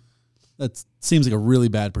 Yeah. That seems like a really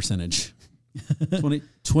bad percentage.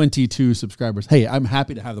 22 subscribers. Hey, I'm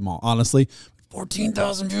happy to have them all. Honestly,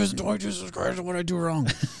 14,000 views and 22 subscribers. What did I do wrong?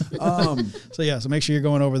 So make sure you're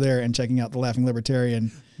going over there and checking out the Laughing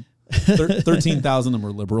Libertarian. 13,000 of them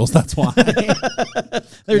were liberals. That's why.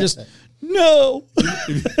 They're just, no.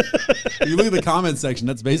 If you look at the comment section,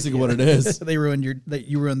 that's basically what it is. You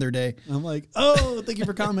ruined their day. I'm like, oh, thank you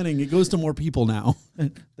for commenting. It goes to more people now.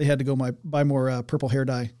 They had to go buy more purple hair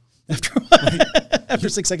dye after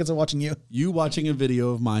 6 seconds of watching you. You watching a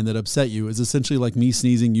video of mine that upset you is essentially like me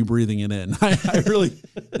sneezing, you breathing it in. I really,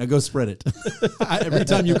 now go spread it. Every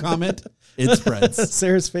time you comment, it spreads.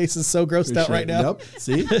 Sarah's face is so grossed out right now. Yep.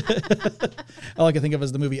 See? All I can think of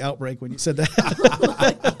is the movie Outbreak when you said that.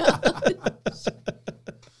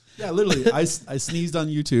 Yeah, literally. I sneezed on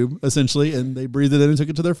YouTube, essentially, and they breathed it in and took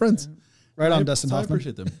it to their friends. Right on, Dustin Hoffman. I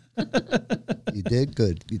appreciate them. You did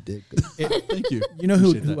good. Thank you. You know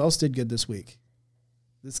who else did good this week?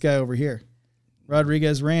 This guy over here.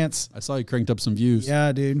 Rodriguez Rants. I saw you cranked up some views.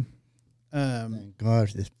 Yeah, dude. Thank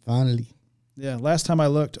God, it's finally. Yeah, last time I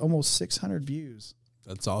looked, almost 600 views.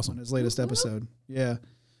 That's On awesome. his latest episode. Yeah.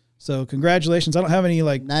 So congratulations. I don't have any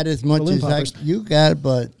Not as much balloon as poppers. you got,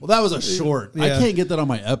 but Well, that was a short. I Yeah. can't get that on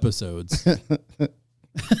my episodes.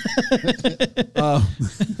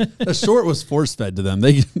 The short was force fed to them.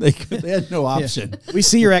 They had no option. We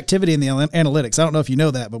see your activity in the analytics. I don't know if you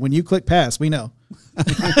know that, but when you click pass, we know.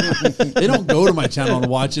 They don't go to my channel and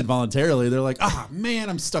watch it voluntarily. They're like, man,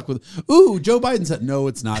 I'm stuck with. Ooh, Joe Biden said no,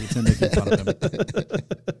 it's not. It's him making fun of him.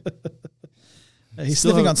 He's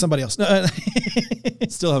Still sniffing have- on somebody else.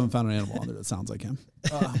 Still haven't found an animal on there that sounds like him.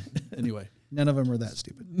 Anyway, None of them are that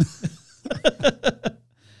stupid.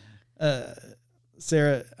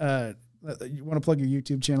 Sarah, you want to plug your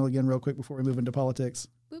YouTube channel again real quick before we move into politics?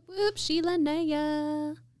 Whoop whoop, Sheila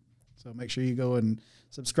Naya. So make sure you go and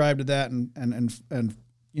subscribe to that and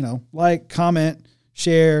you know, like, comment,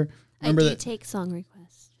 share. Remember I do that take song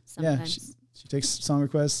requests yeah, sometimes. she takes song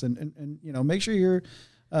requests and you know, make sure you're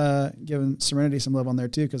giving Serenity some love on there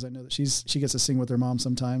too, because I know that she gets to sing with her mom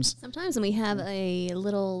sometimes. Sometimes, and we have a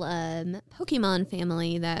little Pokemon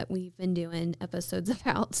family that we've been doing episodes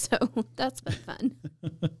about, so that's been fun.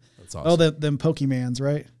 that's Oh, awesome. them Pokemans,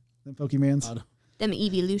 right? Them Pokemans. Them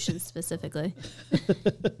evolutions specifically.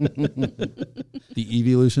 The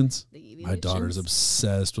evolutions. The My evolutions. daughter's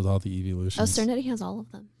obsessed with all the evolutions. Oh, Serenity has all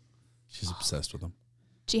of them. She's obsessed with them.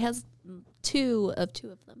 She has two of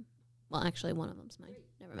them. Well, actually, one of them's mine.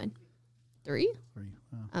 Never mind. 3? Wow.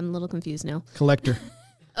 I'm a little confused now. Collector.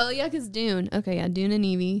 Oh, yeah, because Dune. Okay, yeah, Dune and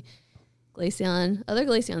Eevee. Glaceon. Other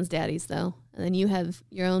Glaceon's daddies, though. And then you have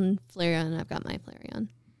your own Flareon, and I've got my Flareon.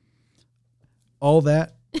 All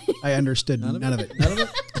that, I understood none of it. None of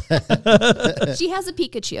it? She has a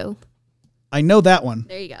Pikachu. I know that one.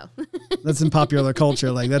 There you go. That's in popular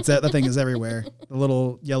culture. Like that thing is everywhere. The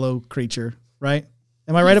little yellow creature, right?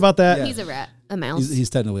 Am I right about that? Yeah. He's a rat. A mouse. He's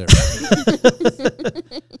technically a rat.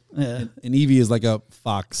 Yeah. And Eevee is like a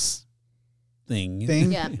fox thing.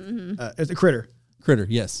 Yeah. Mm-hmm. It's a critter. Critter,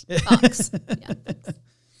 yes. Fox. Yeah.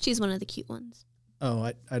 She's one of the cute ones. Oh,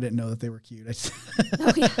 I didn't know that they were cute.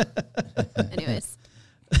 Oh, yeah. Anyways.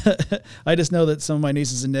 I just know that some of my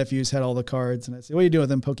nieces and nephews had all the cards, and I say, "What are you doing with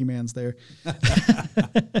them Pokemans there?"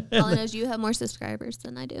 All I know is you have more subscribers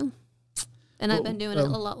than I do, and I've been doing it a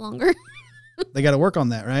lot longer. They got to work on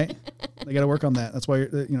that, right? They got to work on that. That's why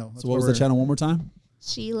So what was the channel one more time?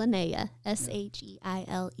 Sheila Nea,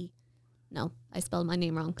 Sheile. No, I spelled my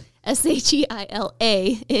name wrong. Sheilaneya.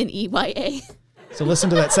 So listen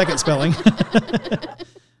to that second spelling.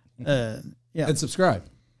 Yeah, And subscribe.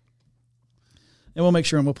 and we'll make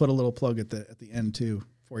sure, and we'll put a little plug at the end too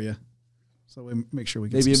for you. So we make sure we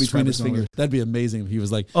get Maybe in some between his subscribers fingers. That'd be amazing if he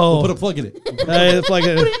was like, Oh. we'll put a plug in it. Plug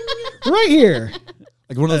it right here.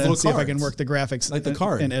 Like one of those little See if I cards. can work the graphics, Like the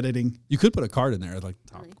card. and editing. You could put a card in there, like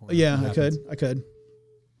top corner. Yeah, I could.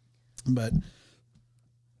 But,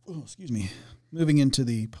 excuse me. Moving into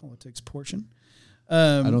the politics portion.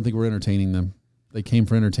 I don't think we're entertaining them. They came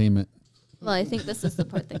for entertainment. Well, I think this is the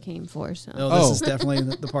part they came for. So No, this is definitely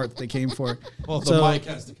the part that they came for. Well, So- the mic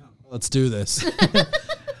has to come. Let's do this.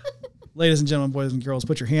 Ladies and gentlemen, boys and girls,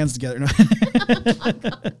 put your hands together.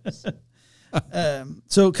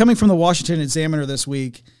 So coming from the Washington Examiner this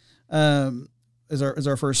week is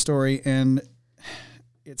our first story, and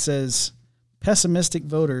it says, pessimistic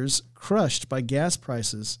voters crushed by gas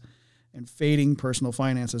prices and fading personal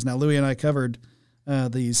finances. Now, Louie and I covered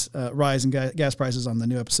these rise in gas prices on the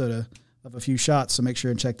new episode of A Few Shots, so make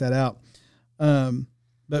sure and check that out.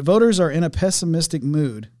 But voters are in a pessimistic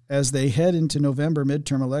mood as they head into November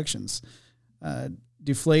midterm elections,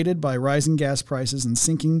 deflated by rising gas prices and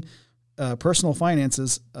sinking personal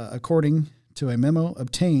finances, according to a memo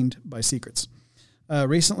obtained by Secrets.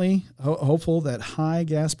 Recently, hopeful that high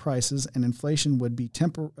gas prices and inflation would be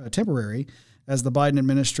temporary, as the Biden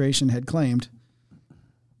administration had claimed.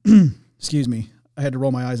 Excuse me, I had to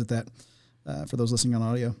roll my eyes at that for those listening on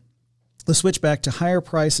audio. The switch back to higher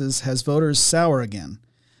prices has voters sour again,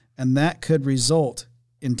 and that could result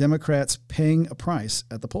in Democrats paying a price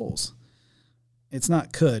at the polls. It's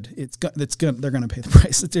not could. They're going to pay the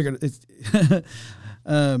price.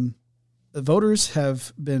 The voters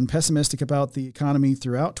have been pessimistic about the economy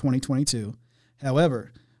throughout 2022.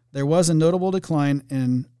 However, there was a notable decline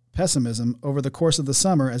in pessimism over the course of the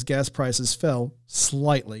summer as gas prices fell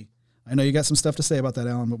slightly. I know you got some stuff to say about that,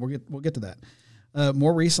 Alan, but we'll get to that.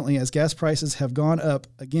 More recently, as gas prices have gone up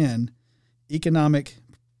again, economic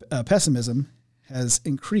pessimism has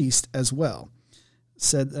increased as well,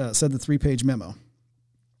 said the 3-page memo.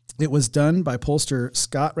 It was done by pollster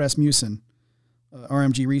Scott Rasmussen,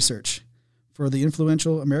 RMG Research, for the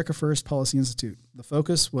influential America First Policy Institute. The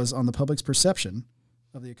focus was on the public's perception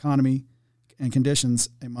of the economy and conditions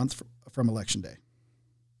a month from Election Day.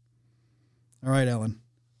 All right, Alan,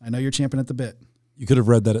 I know you're champing at the bit. You could have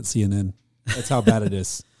read that at CNN. That's how bad it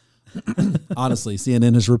is. Honestly,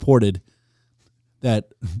 CNN has reported that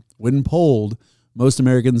when polled, most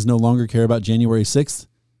Americans no longer care about January 6th.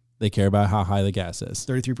 They care about how high the gas is.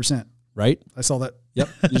 33%. Right? I saw that. Yep.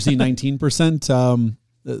 You see 19%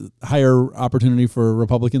 higher opportunity for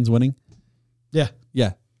Republicans winning. Yeah.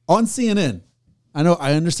 Yeah. On CNN. I know.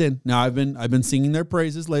 I understand. Now I've been singing their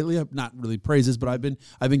praises lately. Not really praises, but I've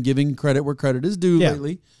been giving credit where credit is due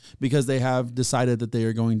lately, because they have decided that they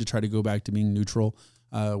are going to try to go back to being neutral,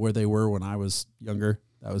 where they were when I was younger.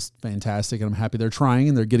 That was fantastic, and I'm happy they're trying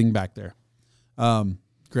and they're getting back there.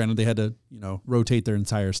 Granted, they had to, rotate their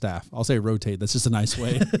entire staff. I'll say rotate. That's just a nice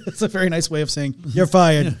way. It's a very nice way of saying you're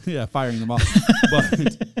fired. Yeah, firing them off.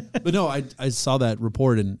 But no, I saw that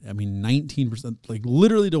report, and 19%, like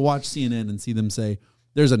literally to watch CNN and see them say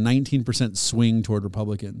there's a 19% swing toward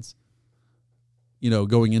Republicans,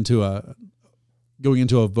 going into a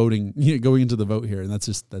voting, going into the vote here. And that's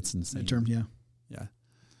insane. Midterm, yeah. Yeah.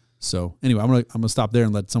 So anyway, I'm gonna stop there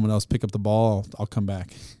and let someone else pick up the ball. I'll come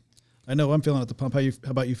back. I know I'm feeling at the pump. How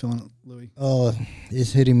about you feeling it, Louie? Oh,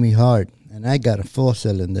 it's hitting me hard. And I got a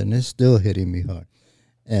 4-cylinder, and it's still hitting me hard.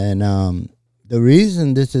 And the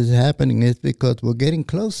reason this is happening is because we're getting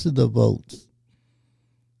close to the votes,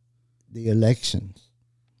 the elections.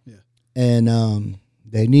 Yeah. And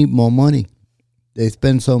they need more money. They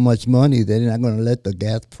spend so much money, they're not going to let the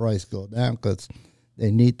gas price go down because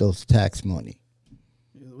they need those tax money.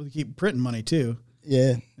 We keep printing money, too.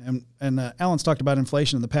 Yeah. And Alan's talked about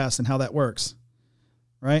inflation in the past and how that works,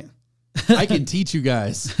 right? I can teach you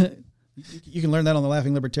guys. You can learn that on The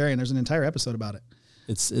Laughing Libertarian. There's an entire episode about it.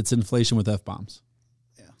 It's inflation with F-bombs.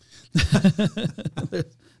 Yeah.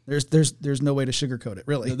 There's no way to sugarcoat it,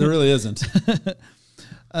 really. There really isn't.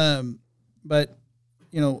 But,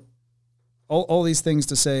 all these things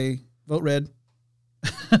to say, vote red.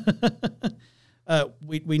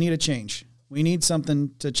 We need a change. We need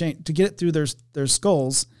something to change, to get it through their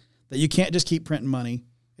skulls that you can't just keep printing money.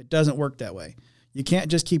 It doesn't work that way. You can't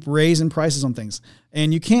just keep raising prices on things.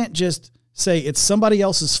 And you can't just say it's somebody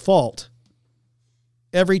else's fault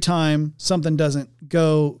every time something doesn't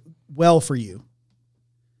go well for you.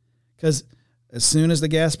 Because as soon as the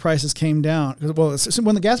gas prices came down, well,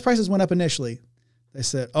 when the gas prices went up initially, they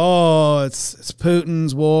said, oh, it's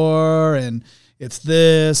Putin's war, and it's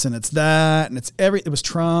this, and it's that, and it was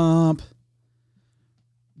Trump.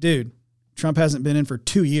 Dude, Trump hasn't been in for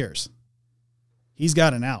 2 years. He's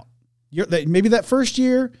got an out. Maybe that first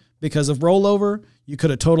year, because of rollover, you could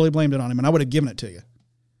have totally blamed it on him, and I would have given it to you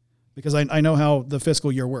because I know how the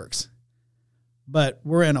fiscal year works. But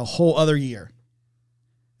we're in a whole other year,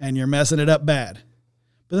 and you're messing it up bad.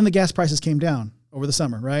 But then the gas prices came down over the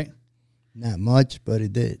summer, right? Not much, but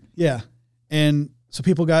it did. Yeah. And so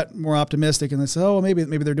people got more optimistic, and they said, oh, well, maybe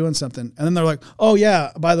they're doing something. And then they're like, oh,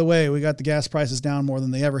 yeah, by the way, we got the gas prices down more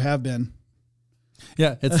than they ever have been.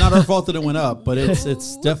 Yeah, it's not our fault that it went up, but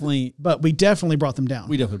it's definitely... But we definitely brought them down.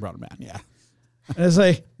 We definitely brought them down, yeah. And it's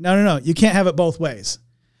like, no. You can't have it both ways.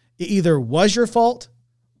 It either was your fault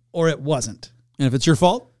or it wasn't. And if it's your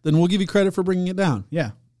fault, then we'll give you credit for bringing it down.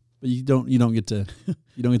 Yeah. But you don't get to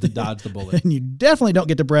dodge the bullet. And you definitely don't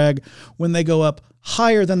get to brag when they go up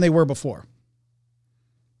higher than they were before.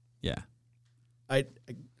 Yeah. Wait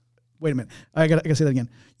a minute. I gotta say that again.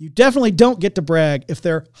 You definitely don't get to brag if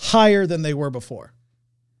they're higher than they were before.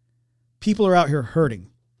 People are out here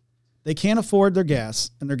hurting. They can't afford their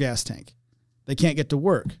gas and their gas tank. They can't get to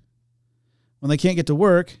work. When they can't get to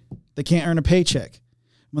work, they can't earn a paycheck.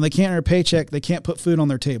 When they can't earn a paycheck, they can't put food on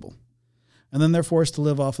their table. And then they're forced to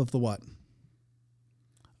live off of the what?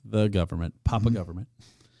 The government. Papa government.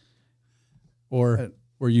 Or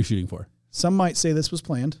what are you shooting for? Some might say this was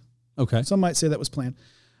planned. Okay. Some might say that was planned.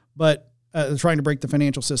 But they're trying to break the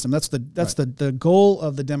financial system. That's the goal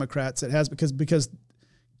of the Democrats. It has because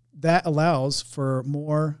that allows for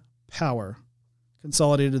more power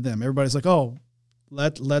consolidated to them. Everybody's like, oh,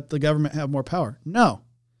 let the government have more power. No.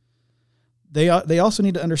 They also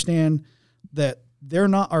need to understand that they're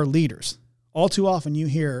not our leaders. All too often you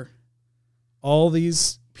hear all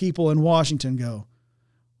these people in Washington go,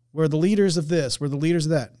 we're the leaders of this, we're the leaders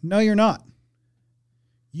of that. No, you're not.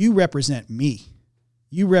 You represent me.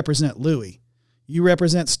 You represent Louie. You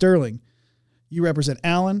represent Sterling. You represent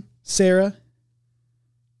Alan, Sarah,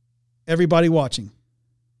 everybody watching.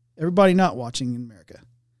 Everybody not watching in America.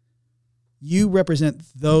 You represent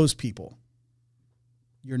those people.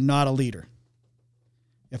 You're not a leader.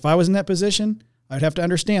 If I was in that position, I'd have to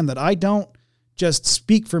understand that I don't just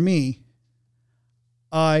speak for me.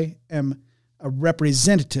 I am a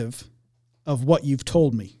representative of what you've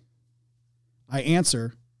told me. I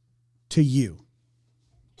answer to you.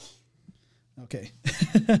 Okay.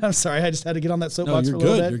 I'm sorry. I just had to get on that soapbox for a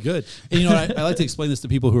little bit. You're good. And you know, I like to explain this to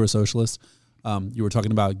people who are socialists. You were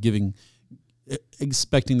talking about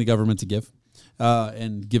expecting the government to give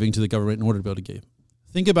and giving to the government in order to be able to give.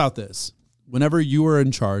 Think about this. Whenever you are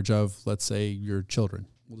in charge of, let's say, your children,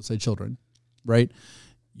 we'll just say children, right?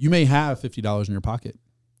 You may have $50 in your pocket,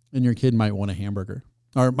 and your kid might want a hamburger.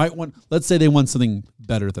 Or let's say they want something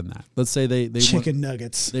better than that. Let's say they chicken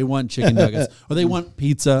nuggets. They want chicken nuggets. Or they want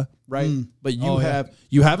pizza, right? But you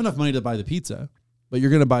have enough money to buy the pizza, but you're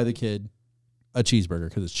going to buy the kid a cheeseburger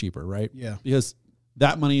because it's cheaper, right? Yeah. Because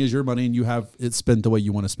that money is your money and you have it spent the way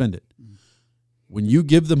you want to spend it. When you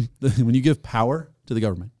give when you give power to the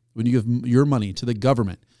government, when you give your money to the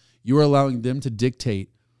government, you are allowing them to dictate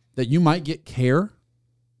that you might get care,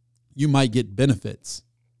 you might get benefits,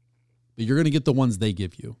 but you're going to get the ones they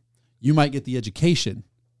give you. You might get the education,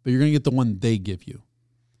 but you're going to get the one they give you.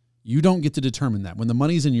 You don't get to determine that. When the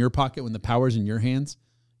money's in your pocket, when the power's in your hands,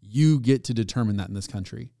 you get to determine that in this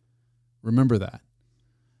country. Remember that.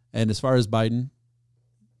 And as far as Biden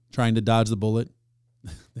trying to dodge the bullet,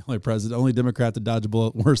 the only Democrat to dodge a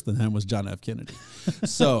bullet worse than him was John F. Kennedy.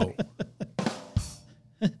 So,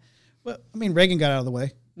 well, I mean, Reagan got out of the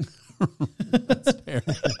way. That's fair.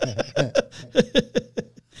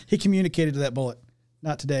 He communicated to that bullet.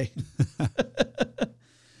 Not today.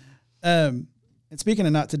 And speaking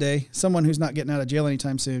of not today, someone who's not getting out of jail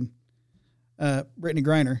anytime soon, Brittney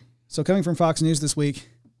Griner. So coming from Fox News this week,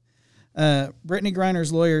 Brittney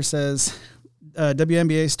Griner's lawyer says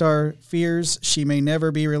WNBA star fears she may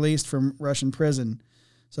never be released from Russian prison.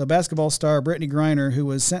 So basketball star Brittney Griner, who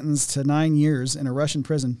was sentenced to 9 years in a Russian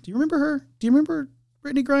prison. Do you remember her? Do you remember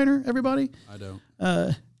Brittney Griner, everybody? I don't.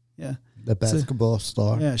 Yeah. The basketball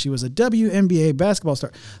star. Yeah, she was a WNBA basketball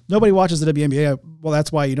star. Nobody watches the WNBA. Well,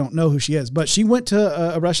 that's why you don't know who she is. But she went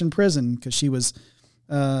to a Russian prison because she was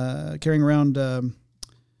carrying around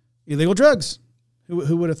illegal drugs.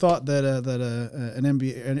 Who would have thought that an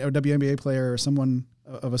NBA or WNBA player or someone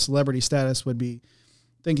of a celebrity status would be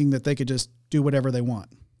thinking that they could just do whatever they want.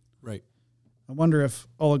 Right. I wonder if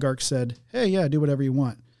oligarchs said, hey, yeah, do whatever you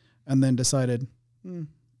want, and then decided,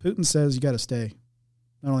 Putin says you got to stay.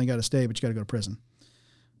 Not only got to stay, but you got to go to prison.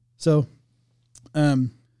 So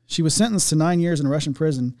she was sentenced to 9 years in a Russian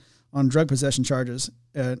prison on drug possession charges.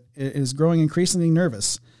 Is growing increasingly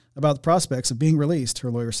nervous about the prospects of being released,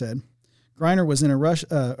 her lawyer said. Griner was in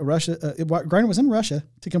Griner was in Russia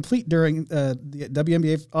to complete during the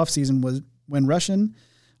WNBA offseason was when Russian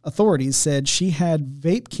authorities said she had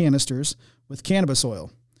vape canisters with cannabis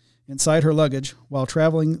oil inside her luggage while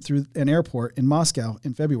traveling through an airport in Moscow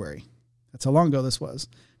in February. That's how long ago this was.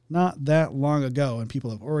 Not that long ago, and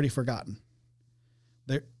people have already forgotten.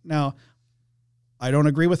 Now, I don't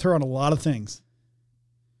agree with her on a lot of things,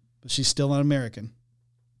 but she's still an American,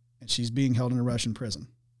 and she's being held in a Russian prison.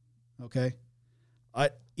 Okay?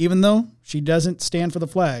 Even though she doesn't stand for the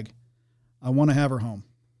flag, I want to have her home.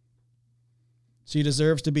 She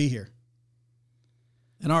deserves to be here.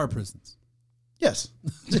 In our prisons. Yes.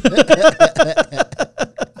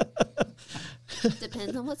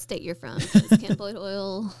 Depends on what state you're from. 'Cause cannabis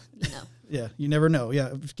oil, Yeah, you never know.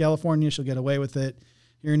 Yeah, if California, she'll get away with it.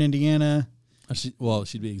 Here in Indiana.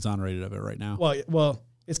 She'd be exonerated of it right now. Well,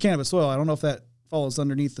 it's cannabis oil. I don't know if that falls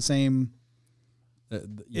underneath the same.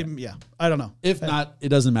 Yeah, I don't know. If not, it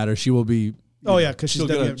doesn't matter. She will be. Because she'll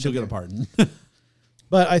get a pardon.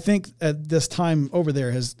 But I think at this time over there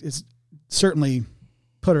is certainly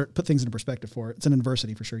put things into perspective for her. It's an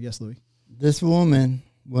adversity for sure. Yes, Louis. This woman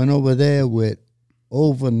went over there with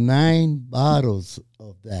over 9 bottles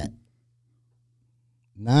of that.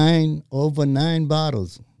 Over 9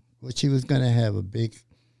 bottles. What she was going to have a big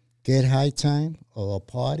get high time or a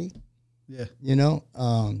party. Yeah.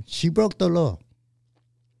 She broke the law.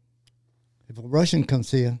 If a Russian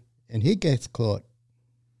comes here and he gets caught,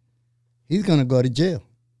 he's going to go to jail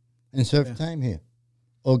and serve time here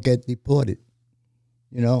or get deported.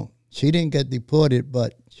 She didn't get deported,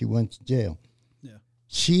 but she went to jail. Yeah.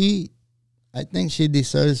 I think she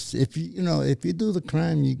deserves, if you do the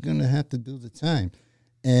crime, you're going to have to do the time.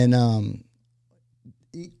 And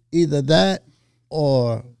either that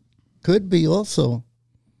or could be also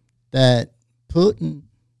that Putin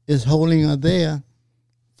is holding her there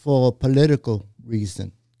for a political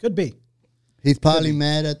reason. Could be. He's probably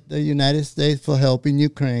mad at the United States for helping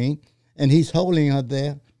Ukraine, and he's holding her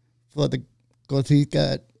there because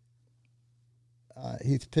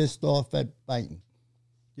he's pissed off at Biden.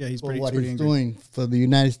 Yeah, he's for pretty what he's he's pretty angry. doing for the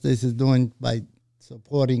United States is doing by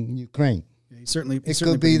supporting Ukraine. Yeah, it certainly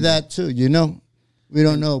could be that too. We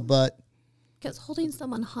don't know, but because holding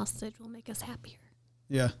someone hostage will make us happier.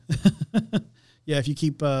 Yeah, yeah. If you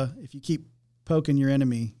keep poking your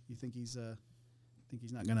enemy, you think he's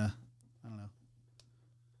not gonna, I don't know,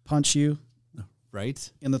 punch you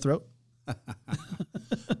right in the throat.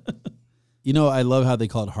 I love how they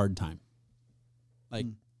call it hard time. Like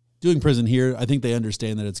doing prison here, I think they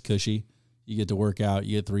understand that it's cushy. You get to work out,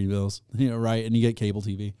 you get 3 meals, right, and you get cable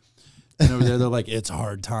TV. And over there, they're like, it's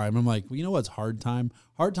hard time. I'm like, well, you know what's hard time?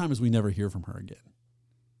 Hard time is we never hear from her again.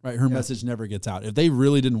 Right? Her message never gets out. If they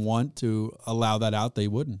really didn't want to allow that out, they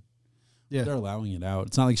wouldn't. Yeah. They're allowing it out.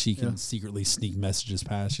 It's not like she can secretly sneak messages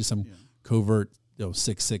past. She's some covert,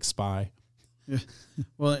 6'6" spy. Yeah.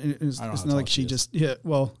 Well, it's not like she just, it's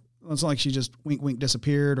not like she just wink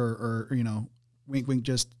disappeared or wink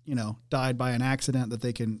just, died by an accident that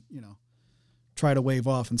they can, try to wave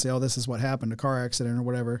off and say, oh, this is what happened, a car accident or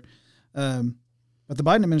whatever. But the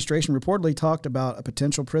Biden administration reportedly talked about a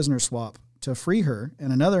potential prisoner swap to free her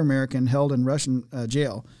and another American held in Russian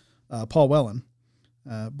jail, Paul Whelan.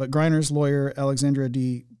 But Griner's lawyer, Alexandra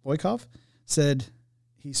D. Boykov, said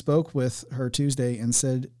he spoke with her Tuesday and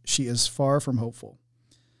said she is far from hopeful.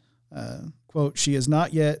 Quote, she is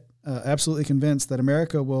not yet absolutely convinced that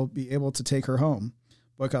America will be able to take her home,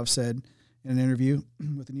 Boykov said in an interview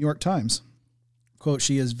with the New York Times. Quote,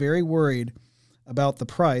 she is very worried about the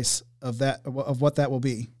price of what that will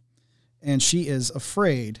be, and she is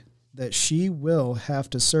afraid that she will have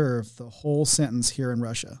to serve the whole sentence here in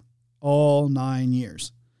Russia, all 9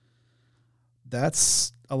 years.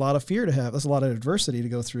 That's a lot of fear to have. That's a lot of adversity to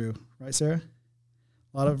go through, right, Sarah?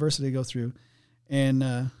 A lot of adversity to go through,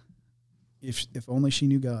 and if only she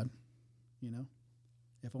knew God,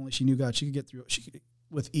 if only she knew God, she could get through it.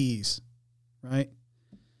 With ease, right?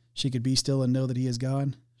 She could be still and know that He is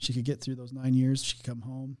God. She could get through those 9 years. She could come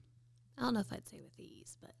home. I don't know if I'd say with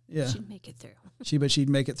ease, but she'd make it through. She'd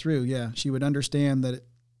make it through. Yeah, she would understand that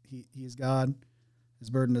He is God. His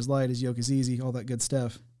burden is light. His yoke is easy. All that good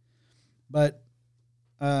stuff. But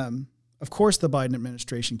of course, the Biden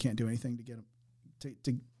administration can't do anything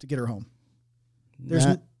to get her home.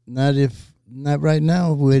 Not right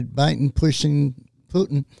now with Biden pushing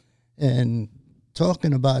Putin and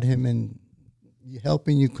talking about him and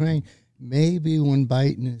helping Ukraine. Maybe when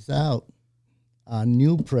Biden is out, our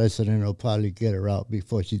new president will probably get her out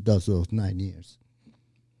before she does those 9 years.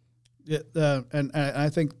 Yeah, and I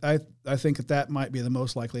think that might be the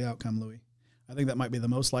most likely outcome, Louis. I think that might be the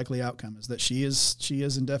most likely outcome is that she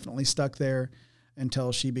is indefinitely stuck there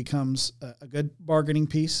until she becomes a good bargaining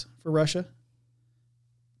piece for Russia,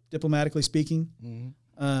 diplomatically speaking,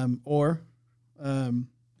 or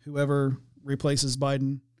whoever replaces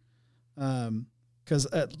Biden. Because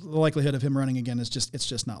the likelihood of him running again it's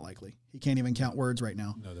just not likely. He can't even count words right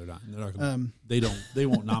now. No, they're not. They're not gonna, they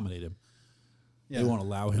won't nominate him. Yeah. They won't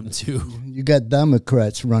allow him to. You got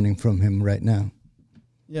Democrats running from him right now.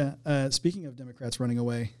 Yeah. Speaking of Democrats running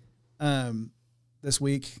away, this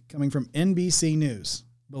week coming from NBC News,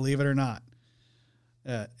 believe it or not.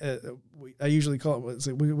 I usually call it,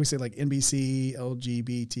 we say like NBC,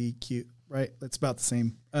 LGBTQ, right? That's about the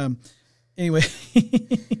same. Anyway,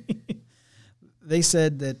 they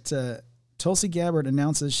said that Tulsi Gabbard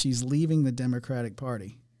announces she's leaving the Democratic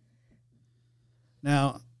Party.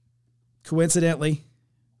 Now, coincidentally,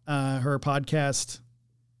 her podcast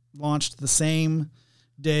launched the same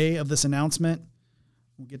day of this announcement.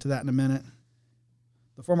 We'll get to that in a minute.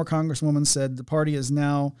 The former congresswoman said the party is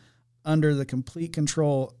now under the complete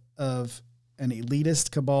control of an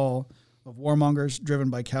elitist cabal of warmongers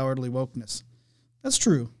driven by cowardly wokeness. That's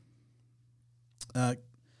true.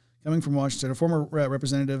 Coming from Washington, a former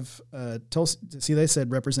representative, Tulsi, see, they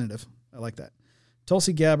said representative. I like that.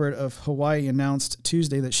 Tulsi Gabbard of Hawaii announced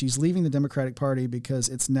Tuesday that she's leaving the Democratic Party because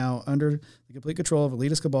it's now under the complete control of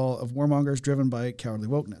elitist cabal of warmongers driven by cowardly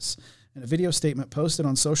wokeness. In a video statement posted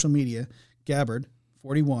on social media, Gabbard,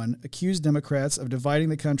 41, accused Democrats of dividing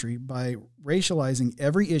the country by racializing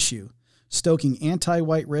every issue, stoking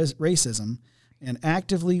anti-white racism, and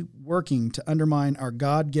actively working to undermine our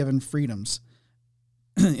God-given freedoms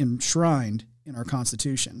enshrined in our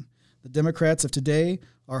Constitution. The Democrats of today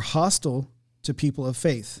are hostile to people of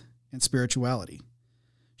faith and spirituality.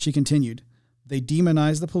 She continued, they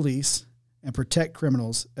demonize the police and protect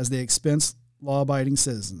criminals as they expense law-abiding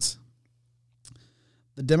citizens.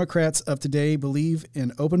 The Democrats of today believe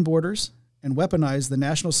in open borders and weaponize the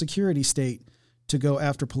national security state to go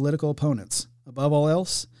after political opponents. Above all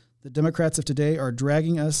else, the Democrats of today are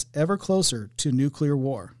dragging us ever closer to nuclear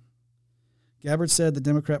war. Gabbard said the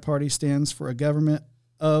Democrat Party stands for a government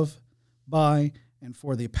of, by, and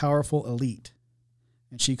for the powerful elite.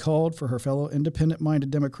 And she called for her fellow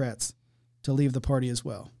independent-minded Democrats to leave the party as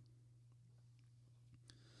well.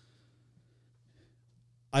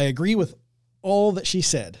 I agree with all that she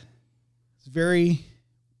said. It's very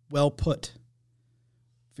well put,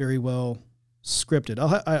 very well scripted.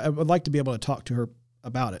 I would like to be able to talk to her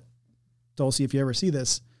about it. Tulsi, if you ever see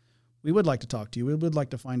this, we would like to talk to you. We would like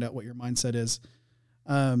to find out what your mindset is.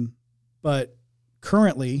 But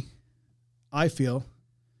currently, I feel,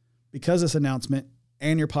 because this announcement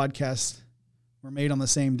and your podcast were made on the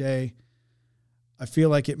same day, I feel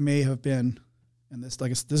like it may have been, and this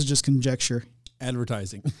is just conjecture,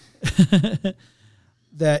 advertising,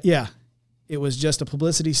 that, yeah, it was just a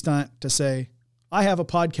publicity stunt to say, I have a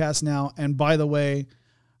podcast now, and by the way,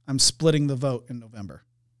 I'm splitting the vote in November.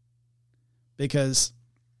 Because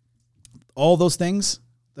all those things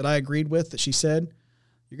that I agreed with that she said,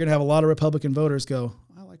 you're going to have a lot of Republican voters go,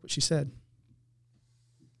 I like what she said.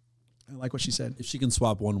 I like what she said. If she can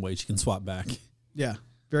swap one way, she can swap back. Yeah,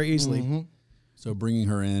 very easily. Mm-hmm. So bringing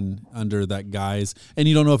her in under that guise, and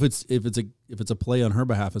you don't know if it's a play on her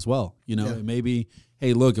behalf as well. You know, It may be,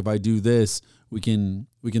 hey, look, if I do this, we can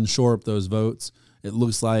shore up those votes. It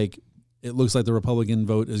looks like the Republican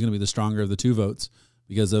vote is going to be the stronger of the two votes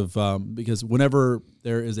because whenever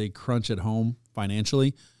there is a crunch at home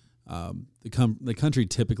financially, the country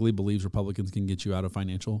typically believes Republicans can get you out of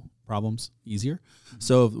financial problems easier. Mm-hmm.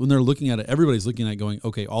 So when they're looking at it, everybody's looking at it going,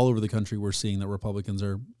 okay, all over the country we're seeing that Republicans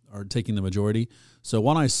are taking the majority. So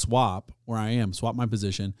when I swap where I am, swap my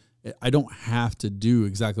position, I don't have to do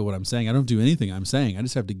exactly what I'm saying. I don't have to do anything I'm saying. I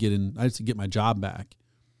just have to get my job back,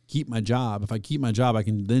 keep my job. If I keep my job, I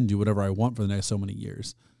can then do whatever I want for the next so many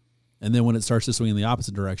years. And then when it starts to swing in the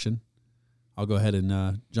opposite direction, I'll go ahead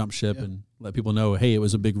and jump ship and let people know, hey, it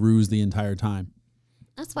was a big ruse the entire time.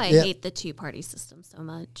 That's why I hate the two-party system so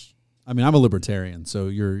much. I mean, I'm a libertarian, so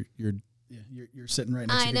you're sitting right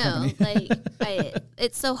next to your company. I know.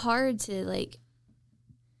 It's so hard to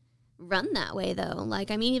run that way though.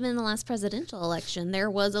 Even in the last presidential election, there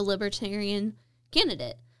was a libertarian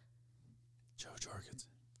candidate. Joe Jorgensen.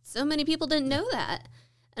 So many people didn't know that.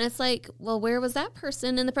 And it's like, well, where was that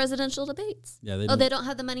person in the presidential debates? Yeah, they don't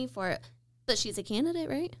have the money for it. But she's a candidate,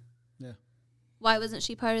 right? Yeah. Why wasn't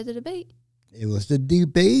she part of the debate? It was the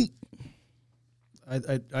debate.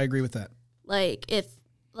 I agree with that. Like, if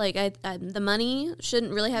the money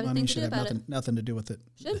shouldn't really have anything to do about it. Nothing to do with it.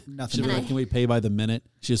 Should. Nothing. She'd be like, can we pay by the minute?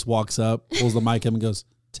 She just walks up, pulls the mic up and goes,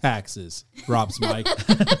 taxes. Drops mic,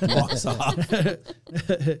 walks off.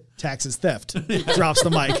 Taxes, theft. Drops the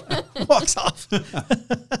mic, walks off.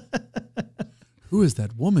 Who is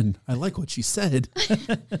that woman? I like what she said.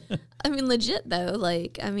 I mean, legit, though.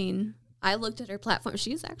 Like, I mean, I looked at her platform.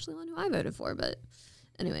 She's actually one who I voted for. But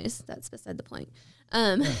anyways, that's beside the point.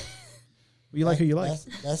 You like who you like.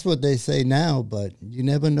 That's what they say now, but you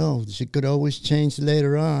never know. She could always change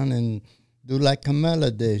later on and do like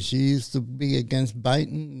Kamala did. She used to be against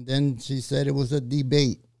Biden, and then she said it was a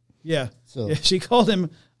debate. Yeah. So yeah, she called him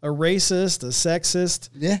a racist, a sexist.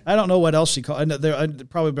 Yeah. I don't know what else she called. I know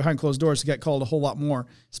probably behind closed doors, he got called a whole lot more.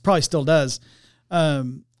 He probably still does.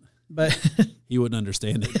 But he wouldn't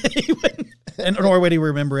understand it. He wouldn't, and nor would he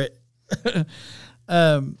remember it.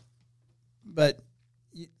 But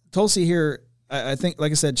Tulsi here, I think,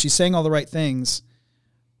 like I said, she's saying all the right things,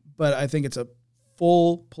 but I think it's a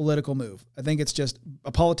full political move. I think it's just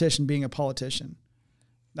a politician being a politician.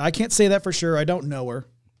 Now, I can't say that for sure. I don't know her.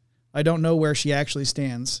 I don't know where she actually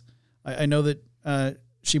stands. I know that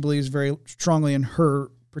she believes very strongly in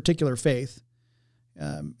her particular faith.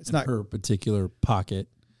 It's in not her particular pocket.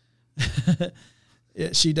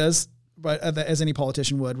 She does, but as any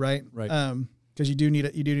politician would, right? Right. Because you do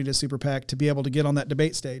need a super PAC to be able to get on that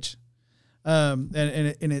debate stage.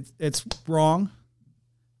 It's wrong.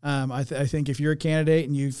 I think if you're a candidate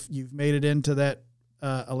and you've made it into that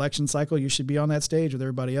election cycle, you should be on that stage with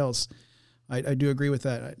everybody else. I do agree with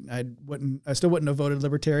that. I still wouldn't have voted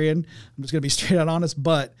Libertarian. I'm just going to be straight out honest,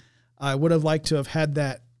 but I would have liked to have had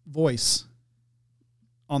that voice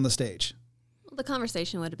on the stage. Well, the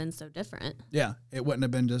conversation would have been so different. Yeah, it wouldn't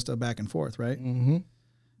have been just a back and forth, right? Mm-hmm.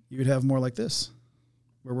 You would have more like this,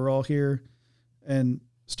 where we're all here and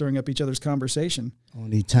stirring up each other's conversation.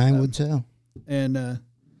 Only time would tell. And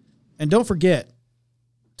don't forget,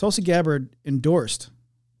 Tulsi Gabbard endorsed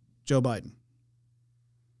Joe Biden.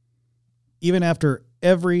 Even after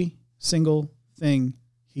every single thing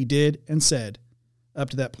he did and said up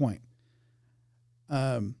to that point.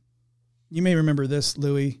 You may remember this,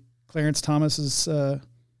 Louis, Clarence Thomas's, not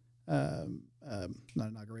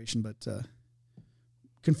inauguration, but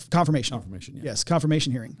confirmation. Confirmation, yeah. Yes,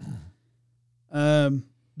 confirmation hearing.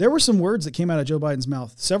 There were some words that came out of Joe Biden's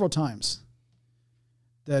mouth several times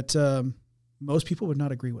that most people would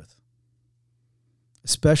not agree with,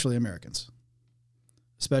 especially Americans.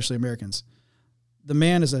 The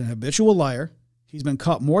man is an habitual liar. He's been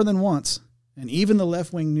caught more than once, and even the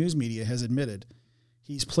left-wing news media has admitted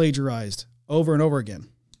he's plagiarized over and over again.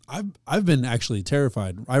 I've been actually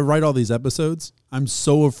terrified. I write all these episodes. I'm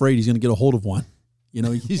so afraid he's going to get a hold of one. You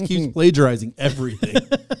know, he just keeps plagiarizing everything.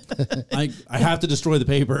 I have to destroy the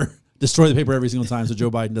paper every single time so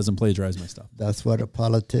Joe Biden doesn't plagiarize my stuff. That's what a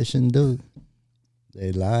politician do.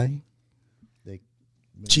 They lie. They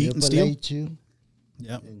cheat and steal. You.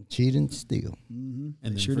 Yep. And cheat and steal. Mm-hmm.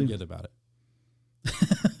 And then forget about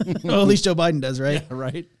it. Well, at least Joe Biden does, right? Yeah,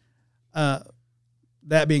 right.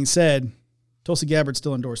 That being said, Tulsi Gabbard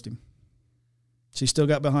still endorsed him. She still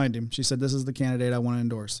got behind him. She said, this is the candidate I want to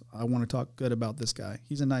endorse. I want to talk good about this guy.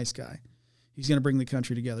 He's a nice guy. He's going to bring the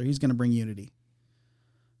country together. He's going to bring unity.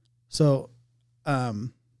 So,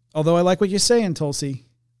 although I like what you're saying, Tulsi,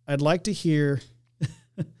 I'd like to hear.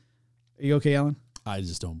 Are you okay, Alan? I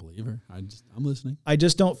just don't believe her. I'm listening. I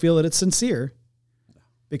just don't feel that it's sincere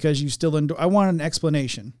because you still I want an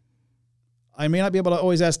explanation. I may not be able to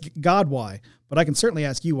always ask God why, but I can certainly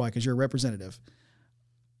ask you why because you're a representative.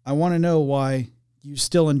 I want to know why you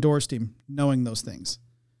still endorsed him knowing those things.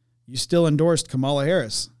 You still endorsed Kamala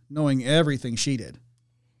Harris knowing everything she did.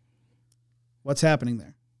 What's happening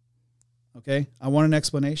there? Okay? I want an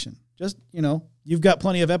explanation. Just, you've got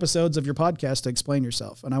plenty of episodes of your podcast to explain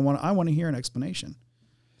yourself, and I want to hear an explanation.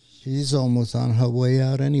 She's almost on her way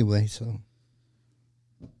out anyway, so.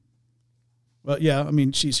 Well, yeah, I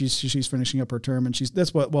mean, she's finishing up her term, and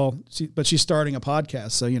but she's starting a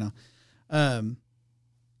podcast, so I'm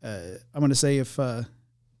going to say if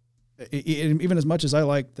even as much as I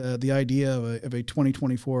like the idea of a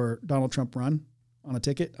 2024 Donald Trump run on a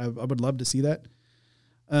ticket, I would love to see that.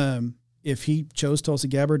 If he chose Tulsi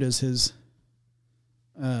Gabbard as his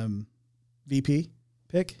VP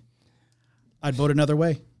pick, I'd vote another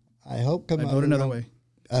way. I hope Kamala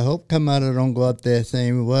don't go up there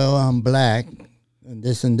saying, well, I'm black and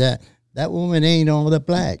this and that. That woman ain't all that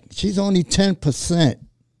black. She's only 10%.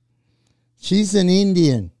 She's an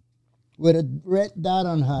Indian with a red dot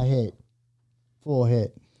on her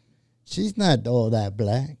forehead. She's not all that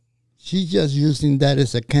black. She's just using that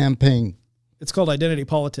as a campaign. It's called identity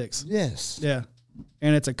politics. Yes. Yeah.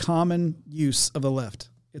 And it's a common use of the left.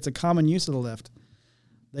 It's a common use of the left.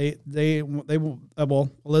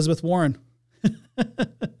 Well, Elizabeth Warren.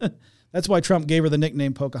 That's why Trump gave her the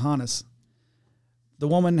nickname Pocahontas. The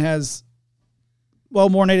woman has,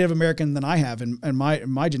 more Native American than I have in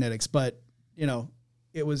my genetics, but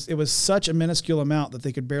it was such a minuscule amount that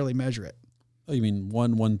they could barely measure it. Oh, you mean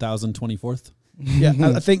 1/1024th? Yeah,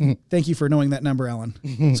 I think. Thank you for knowing that number,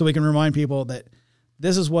 Alan, so we can remind people that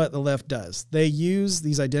this is what the left does. They use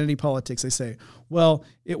these identity politics. They say, "Well,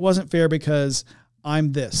 it wasn't fair because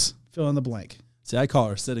I'm this." Fill in the blank. See, I call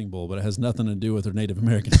her Sitting Bull, but it has nothing to do with her Native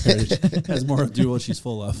American heritage. It has more to do with what she's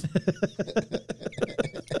full of.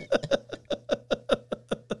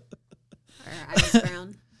 Are her eyes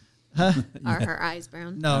brown? Huh? Are her eyes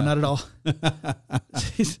brown? No, not at all.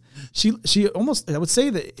 She almost. I would say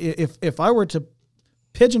that if I were to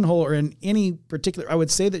pigeonhole her in any particular, I would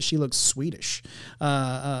say that she looks Swedish,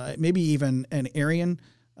 maybe even an Aryan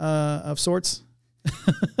of sorts.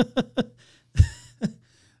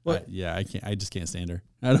 Yeah, I can't. I just can't stand her.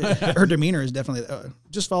 Her demeanor is definitely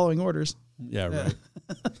just following orders. Yeah, right.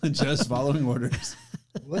 Just following orders.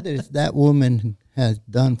 What is that woman has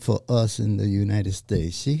done for us in the United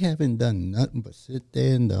States? She haven't done nothing but sit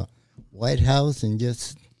there in the White House and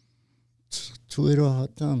just twiddle her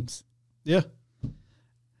thumbs. Yeah.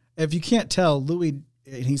 If you can't tell, Louis,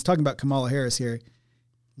 and he's talking about Kamala Harris here,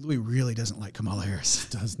 Louis really doesn't like Kamala Harris.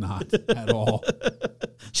 Does not at all.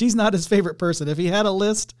 She's not his favorite person. If he had a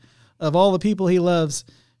list of all the people he loves,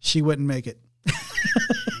 she wouldn't make it.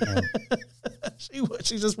 No.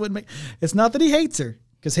 She just wouldn't make. It's not that he hates her,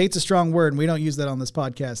 because hate's a strong word, and we don't use that on this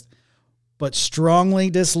podcast. But strongly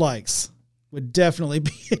dislikes would definitely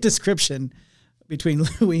be a description between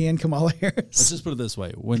Louis and Kamala Harris. Let's just put it this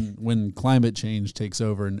way: when climate change takes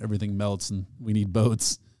over and everything melts and we need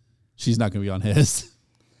boats, she's not going to be on his.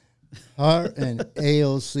 Her and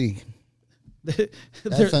AOC.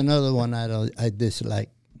 That's another one I dislike.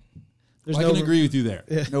 I can agree with you there.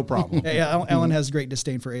 Yeah. No problem. Yeah, Ellen has great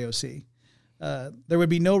disdain for AOC. There would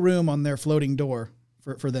be no room on their floating door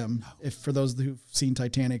for them, if for those who've seen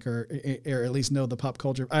Titanic or at least know the pop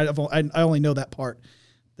culture. I only know that part,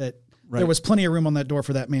 that there was plenty of room on that door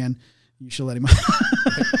for that man. You should let him out.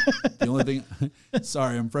 The only thing,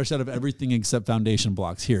 sorry, I'm fresh out of everything except foundation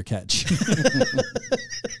blocks. Here, catch.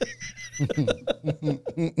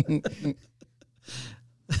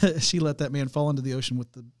 She let that man fall into the ocean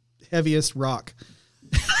with the heaviest rock.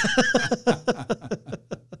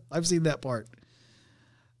 I've seen that part.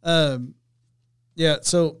 Yeah,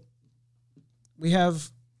 so we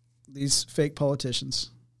have these fake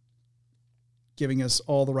politicians giving us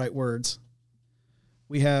all the right words.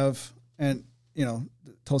 We have, and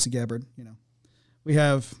Tulsi Gabbard, we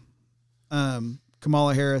have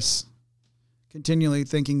Kamala Harris continually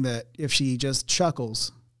thinking that if she just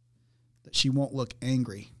chuckles, that she won't look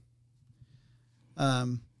angry.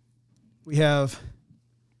 We have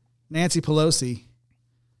Nancy Pelosi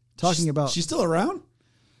talking about... She's still around?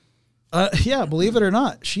 Yeah, believe it or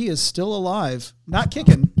not, she is still alive. Not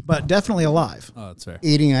kicking, but definitely alive. Oh, that's fair.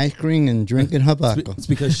 Eating ice cream and drinking her vodka. It's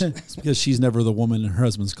because she's never the woman in her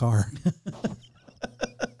husband's car.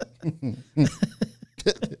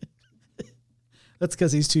 That's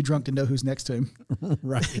because he's too drunk to know who's next to him.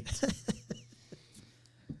 Right.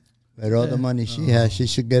 With all the money she has, she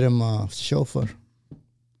should get him a chauffeur.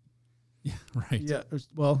 Yeah, right. Yeah,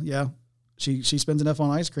 well, yeah. She spends enough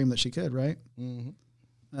on ice cream that she could, right?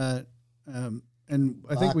 Mm-hmm. And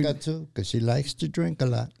I think vodka too, because she likes to drink a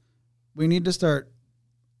lot. We need to start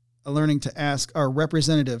learning to ask our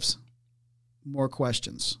representatives more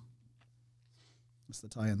questions. That's the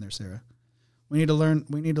tie-in there, Sarah. We need to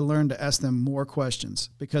learn to ask them more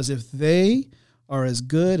questions, because if they are as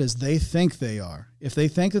good as they think they are, if they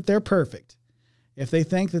think that they're perfect, if they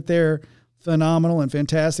think that they're phenomenal and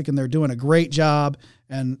fantastic and they're doing a great job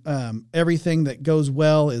and everything that goes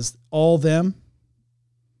well is all them,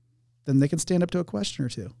 then they can stand up to a question or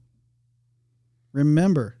two.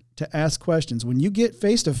 Remember to ask questions. When you get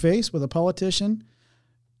face-to-face with a politician,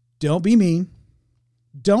 don't be mean.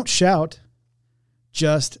 Don't shout.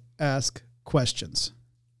 Just ask questions.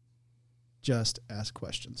 Just ask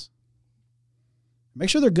questions. Make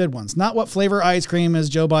sure they're good ones. Not what flavor ice cream is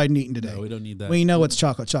Joe Biden eating today. No, we don't need that. We know it's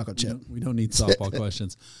chocolate chip. We don't need softball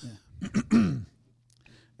questions. Yeah.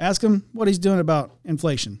 Ask him what he's doing about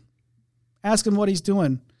inflation. Ask him what he's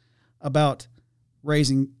doing about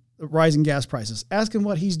rising gas prices. Ask him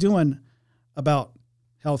what he's doing about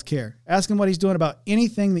health care. Ask him what he's doing about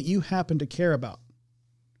anything that you happen to care about,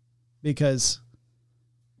 because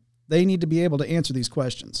they need to be able to answer these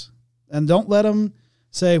questions. And don't let them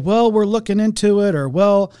say, well, we're looking into it, or,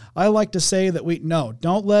 well, I like to say that no,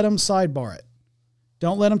 don't let them sidebar it.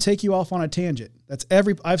 Don't let them take you off on a tangent.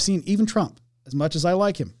 I've seen even Trump, as much as I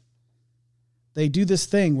like him, they do this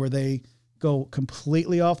thing where they go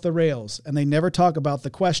completely off the rails and they never talk about the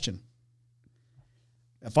question.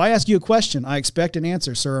 If I ask you a question, I expect an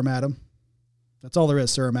answer, sir or madam. That's all there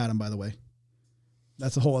is, sir or madam, by the way.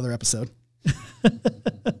 That's a whole other episode.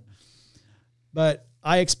 But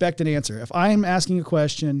I expect an answer. If I'm asking a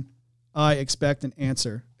question, I expect an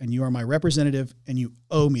answer, and you are my representative, and you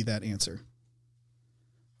owe me that answer.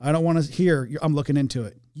 I don't want to hear, I'm looking into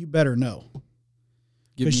it. You better know.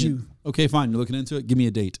 Okay, fine. You're looking into it. Give me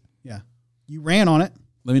a date. Yeah. You ran on it.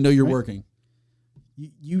 Let me know you're working.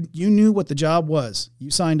 You knew what the job was. You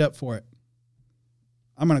signed up for it.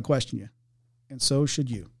 I'm going to question you. And so should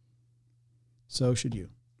you. So should you.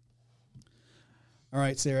 All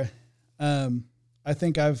right, Sarah. I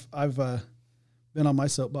think I've been on my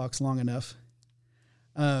soapbox long enough.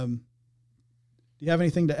 Do you have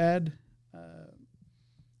anything to add?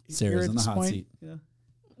 Sarah's in the hot point? seat. Yeah.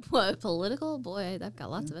 What, political? Boy, I've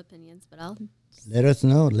got lots of opinions, but I'll... Let us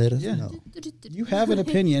know. Let us know. You have an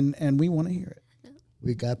opinion, and we want to hear it.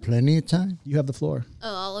 We got plenty of time. You have the floor. Oh,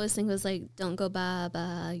 all I was thinking was like, don't go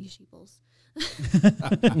bye, you sheeples.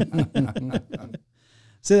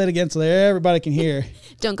 Say that again so that everybody can hear.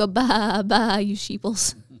 Don't go bye, you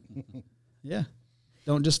sheeples. Yeah.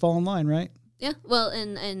 Don't just fall in line, right? Yeah. Well,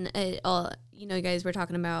 and you know, you guys were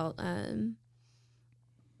talking about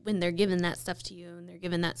when they're giving that stuff to you and they're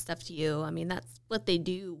giving that stuff to you. I mean, that's what they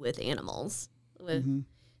do with animals, with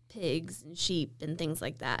pigs and sheep and things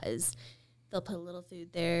like that, is they'll put a little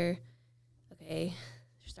food there. Okay,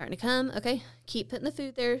 they're starting to come. Okay, keep putting the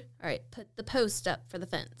food there. All right, put the post up for the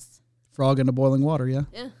fence. Frog into boiling water, yeah?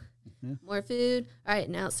 Yeah. More food. All right,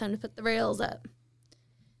 now it's time to put the rails up.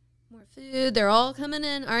 More food. They're all coming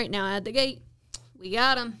in. All right, now add the gate. We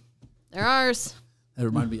got them. They're ours. That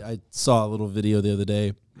reminded me, I saw a little video the other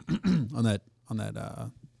day on that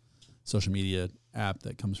social media app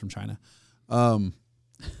that comes from China,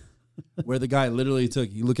 where the guy literally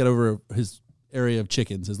you look at over his area of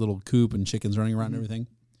chickens, his little coop and chickens running around and everything.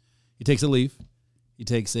 He takes a leaf. He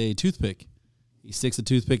takes a toothpick. He sticks the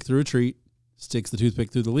toothpick through a treat, sticks the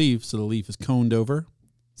toothpick through the leaf so the leaf is coned over,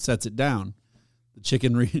 sets it down. The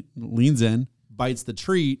chicken leans in, bites the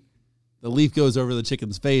treat. The leaf goes over the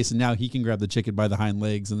chicken's face, and now he can grab the chicken by the hind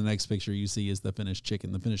legs, and the next picture you see is the finished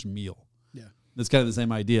chicken, the finished meal. Yeah. That's kind of the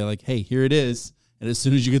same idea. Like, hey, here it is. And as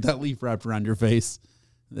soon as you get that leaf wrapped around your face,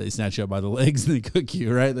 they snatch you up by the legs and they cook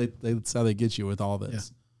you, right? That's how they get you with all this. Yeah.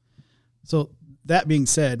 So that being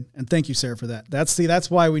said, and thank you, Sarah, for that.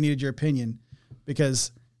 That's why we needed your opinion,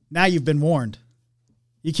 because now you've been warned.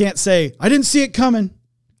 You can't say, I didn't see it coming.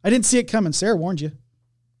 I didn't see it coming. Sarah warned you,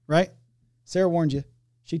 right? Sarah warned you.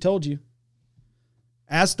 She told you.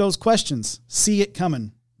 Ask those questions. See it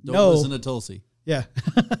coming. Don't listen to Tulsi. Yeah.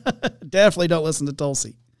 Definitely don't listen to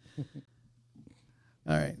Tulsi.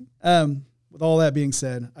 All right. With all that being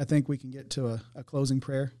said, I think we can get to a closing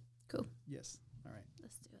prayer. Cool. Yes. All right.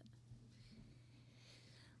 Let's do it.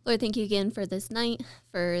 Lord, thank you again for this night,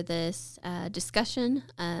 for this discussion.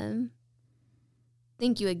 Thank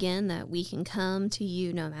you again that we can come to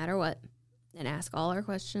you no matter what and ask all our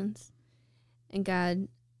questions. And God,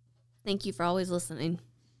 thank you for always listening.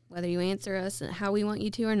 Whether you answer us how we want you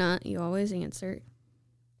to or not, you always answer.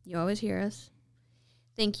 You always hear us.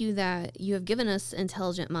 Thank you that you have given us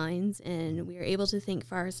intelligent minds and we are able to think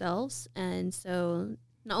for ourselves. And so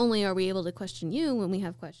not only are we able to question you when we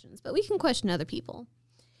have questions, but we can question other people.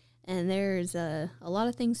 And there's a lot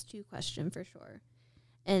of things to question for sure.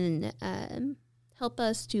 And help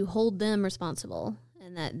us to hold them responsible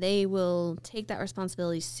and that they will take that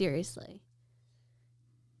responsibility seriously.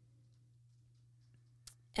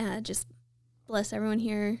 Just bless everyone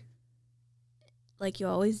here like you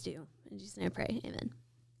always do. In Jesus' name I pray. Amen.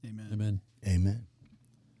 Amen. Amen. Amen.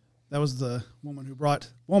 That was the woman who brought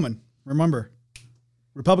Remember,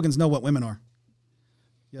 Republicans know what women are.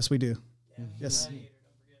 Yes, we do. Yes.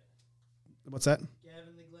 What's that?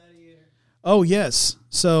 Gavin the Gladiator. Oh, yes.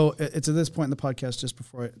 So it's at this point in the podcast, just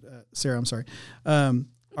before Sarah, I'm sorry.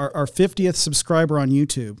 Our 50th subscriber on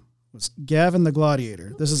YouTube was Gavin the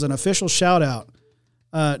Gladiator. This is an official shout out.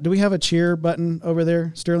 Do we have a cheer button over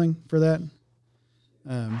there, Sterling, for that?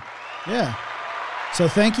 Yeah. So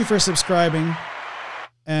thank you for subscribing.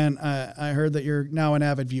 And I heard that you're now an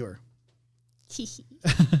avid viewer.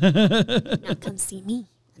 Now come see me.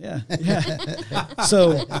 Yeah.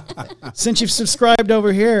 So since you've subscribed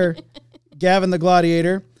over here, Gavin the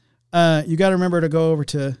Gladiator, you got to remember to go over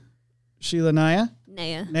to Sheila Naya.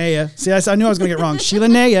 Naya. See, I knew I was going to get wrong. Sheila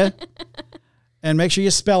Naya. And make sure you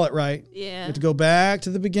spell it right. Yeah. You have to go back to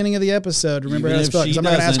the beginning of the episode. Remember Even how to spell it, because I'm not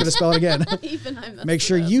going to ask her to spell it again. Even I messed Make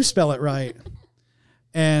sure it up. you spell it right.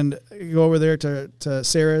 And go over there to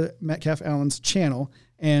Sarah Metcalf Allen's channel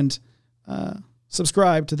and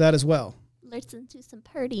subscribe to that as well. Listen to some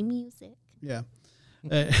pretty music. Yeah.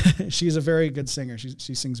 She's a very good singer.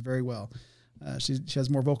 She sings very well. She has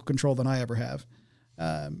more vocal control than I ever have.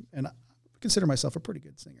 And I consider myself a pretty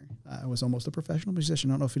good singer. I was almost a professional musician.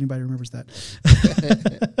 I don't know if anybody remembers that.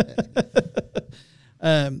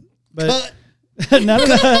 But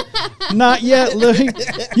no, not yet, Louis.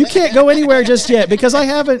 You can't go anywhere just yet because I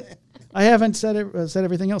haven't said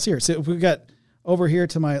everything else here. So we've got over here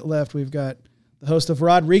to my left, we've got the host of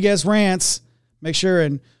Rodriguez Rants. Make sure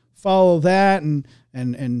and follow that and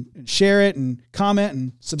share it and comment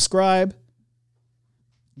and subscribe.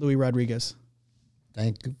 Louis Rodriguez.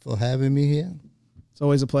 Thank you for having me here. It's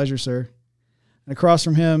always a pleasure, sir. And across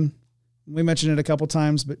from him, we mentioned it a couple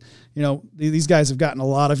times, but you know, these guys have gotten a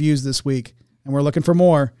lot of views this week, and we're looking for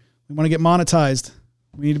more. We want to get monetized.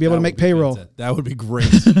 We need to be able to make payroll. That would be great.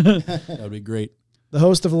 That would be great. The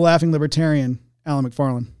host of The Laughing Libertarian, Alan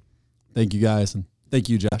McFarland. Thank you, guys, and thank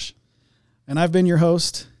you, Josh. And I've been your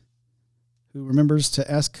host, who remembers to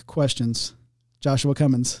ask questions, Joshua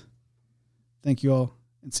Cummins. Thank you all,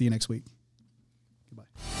 and see you next week.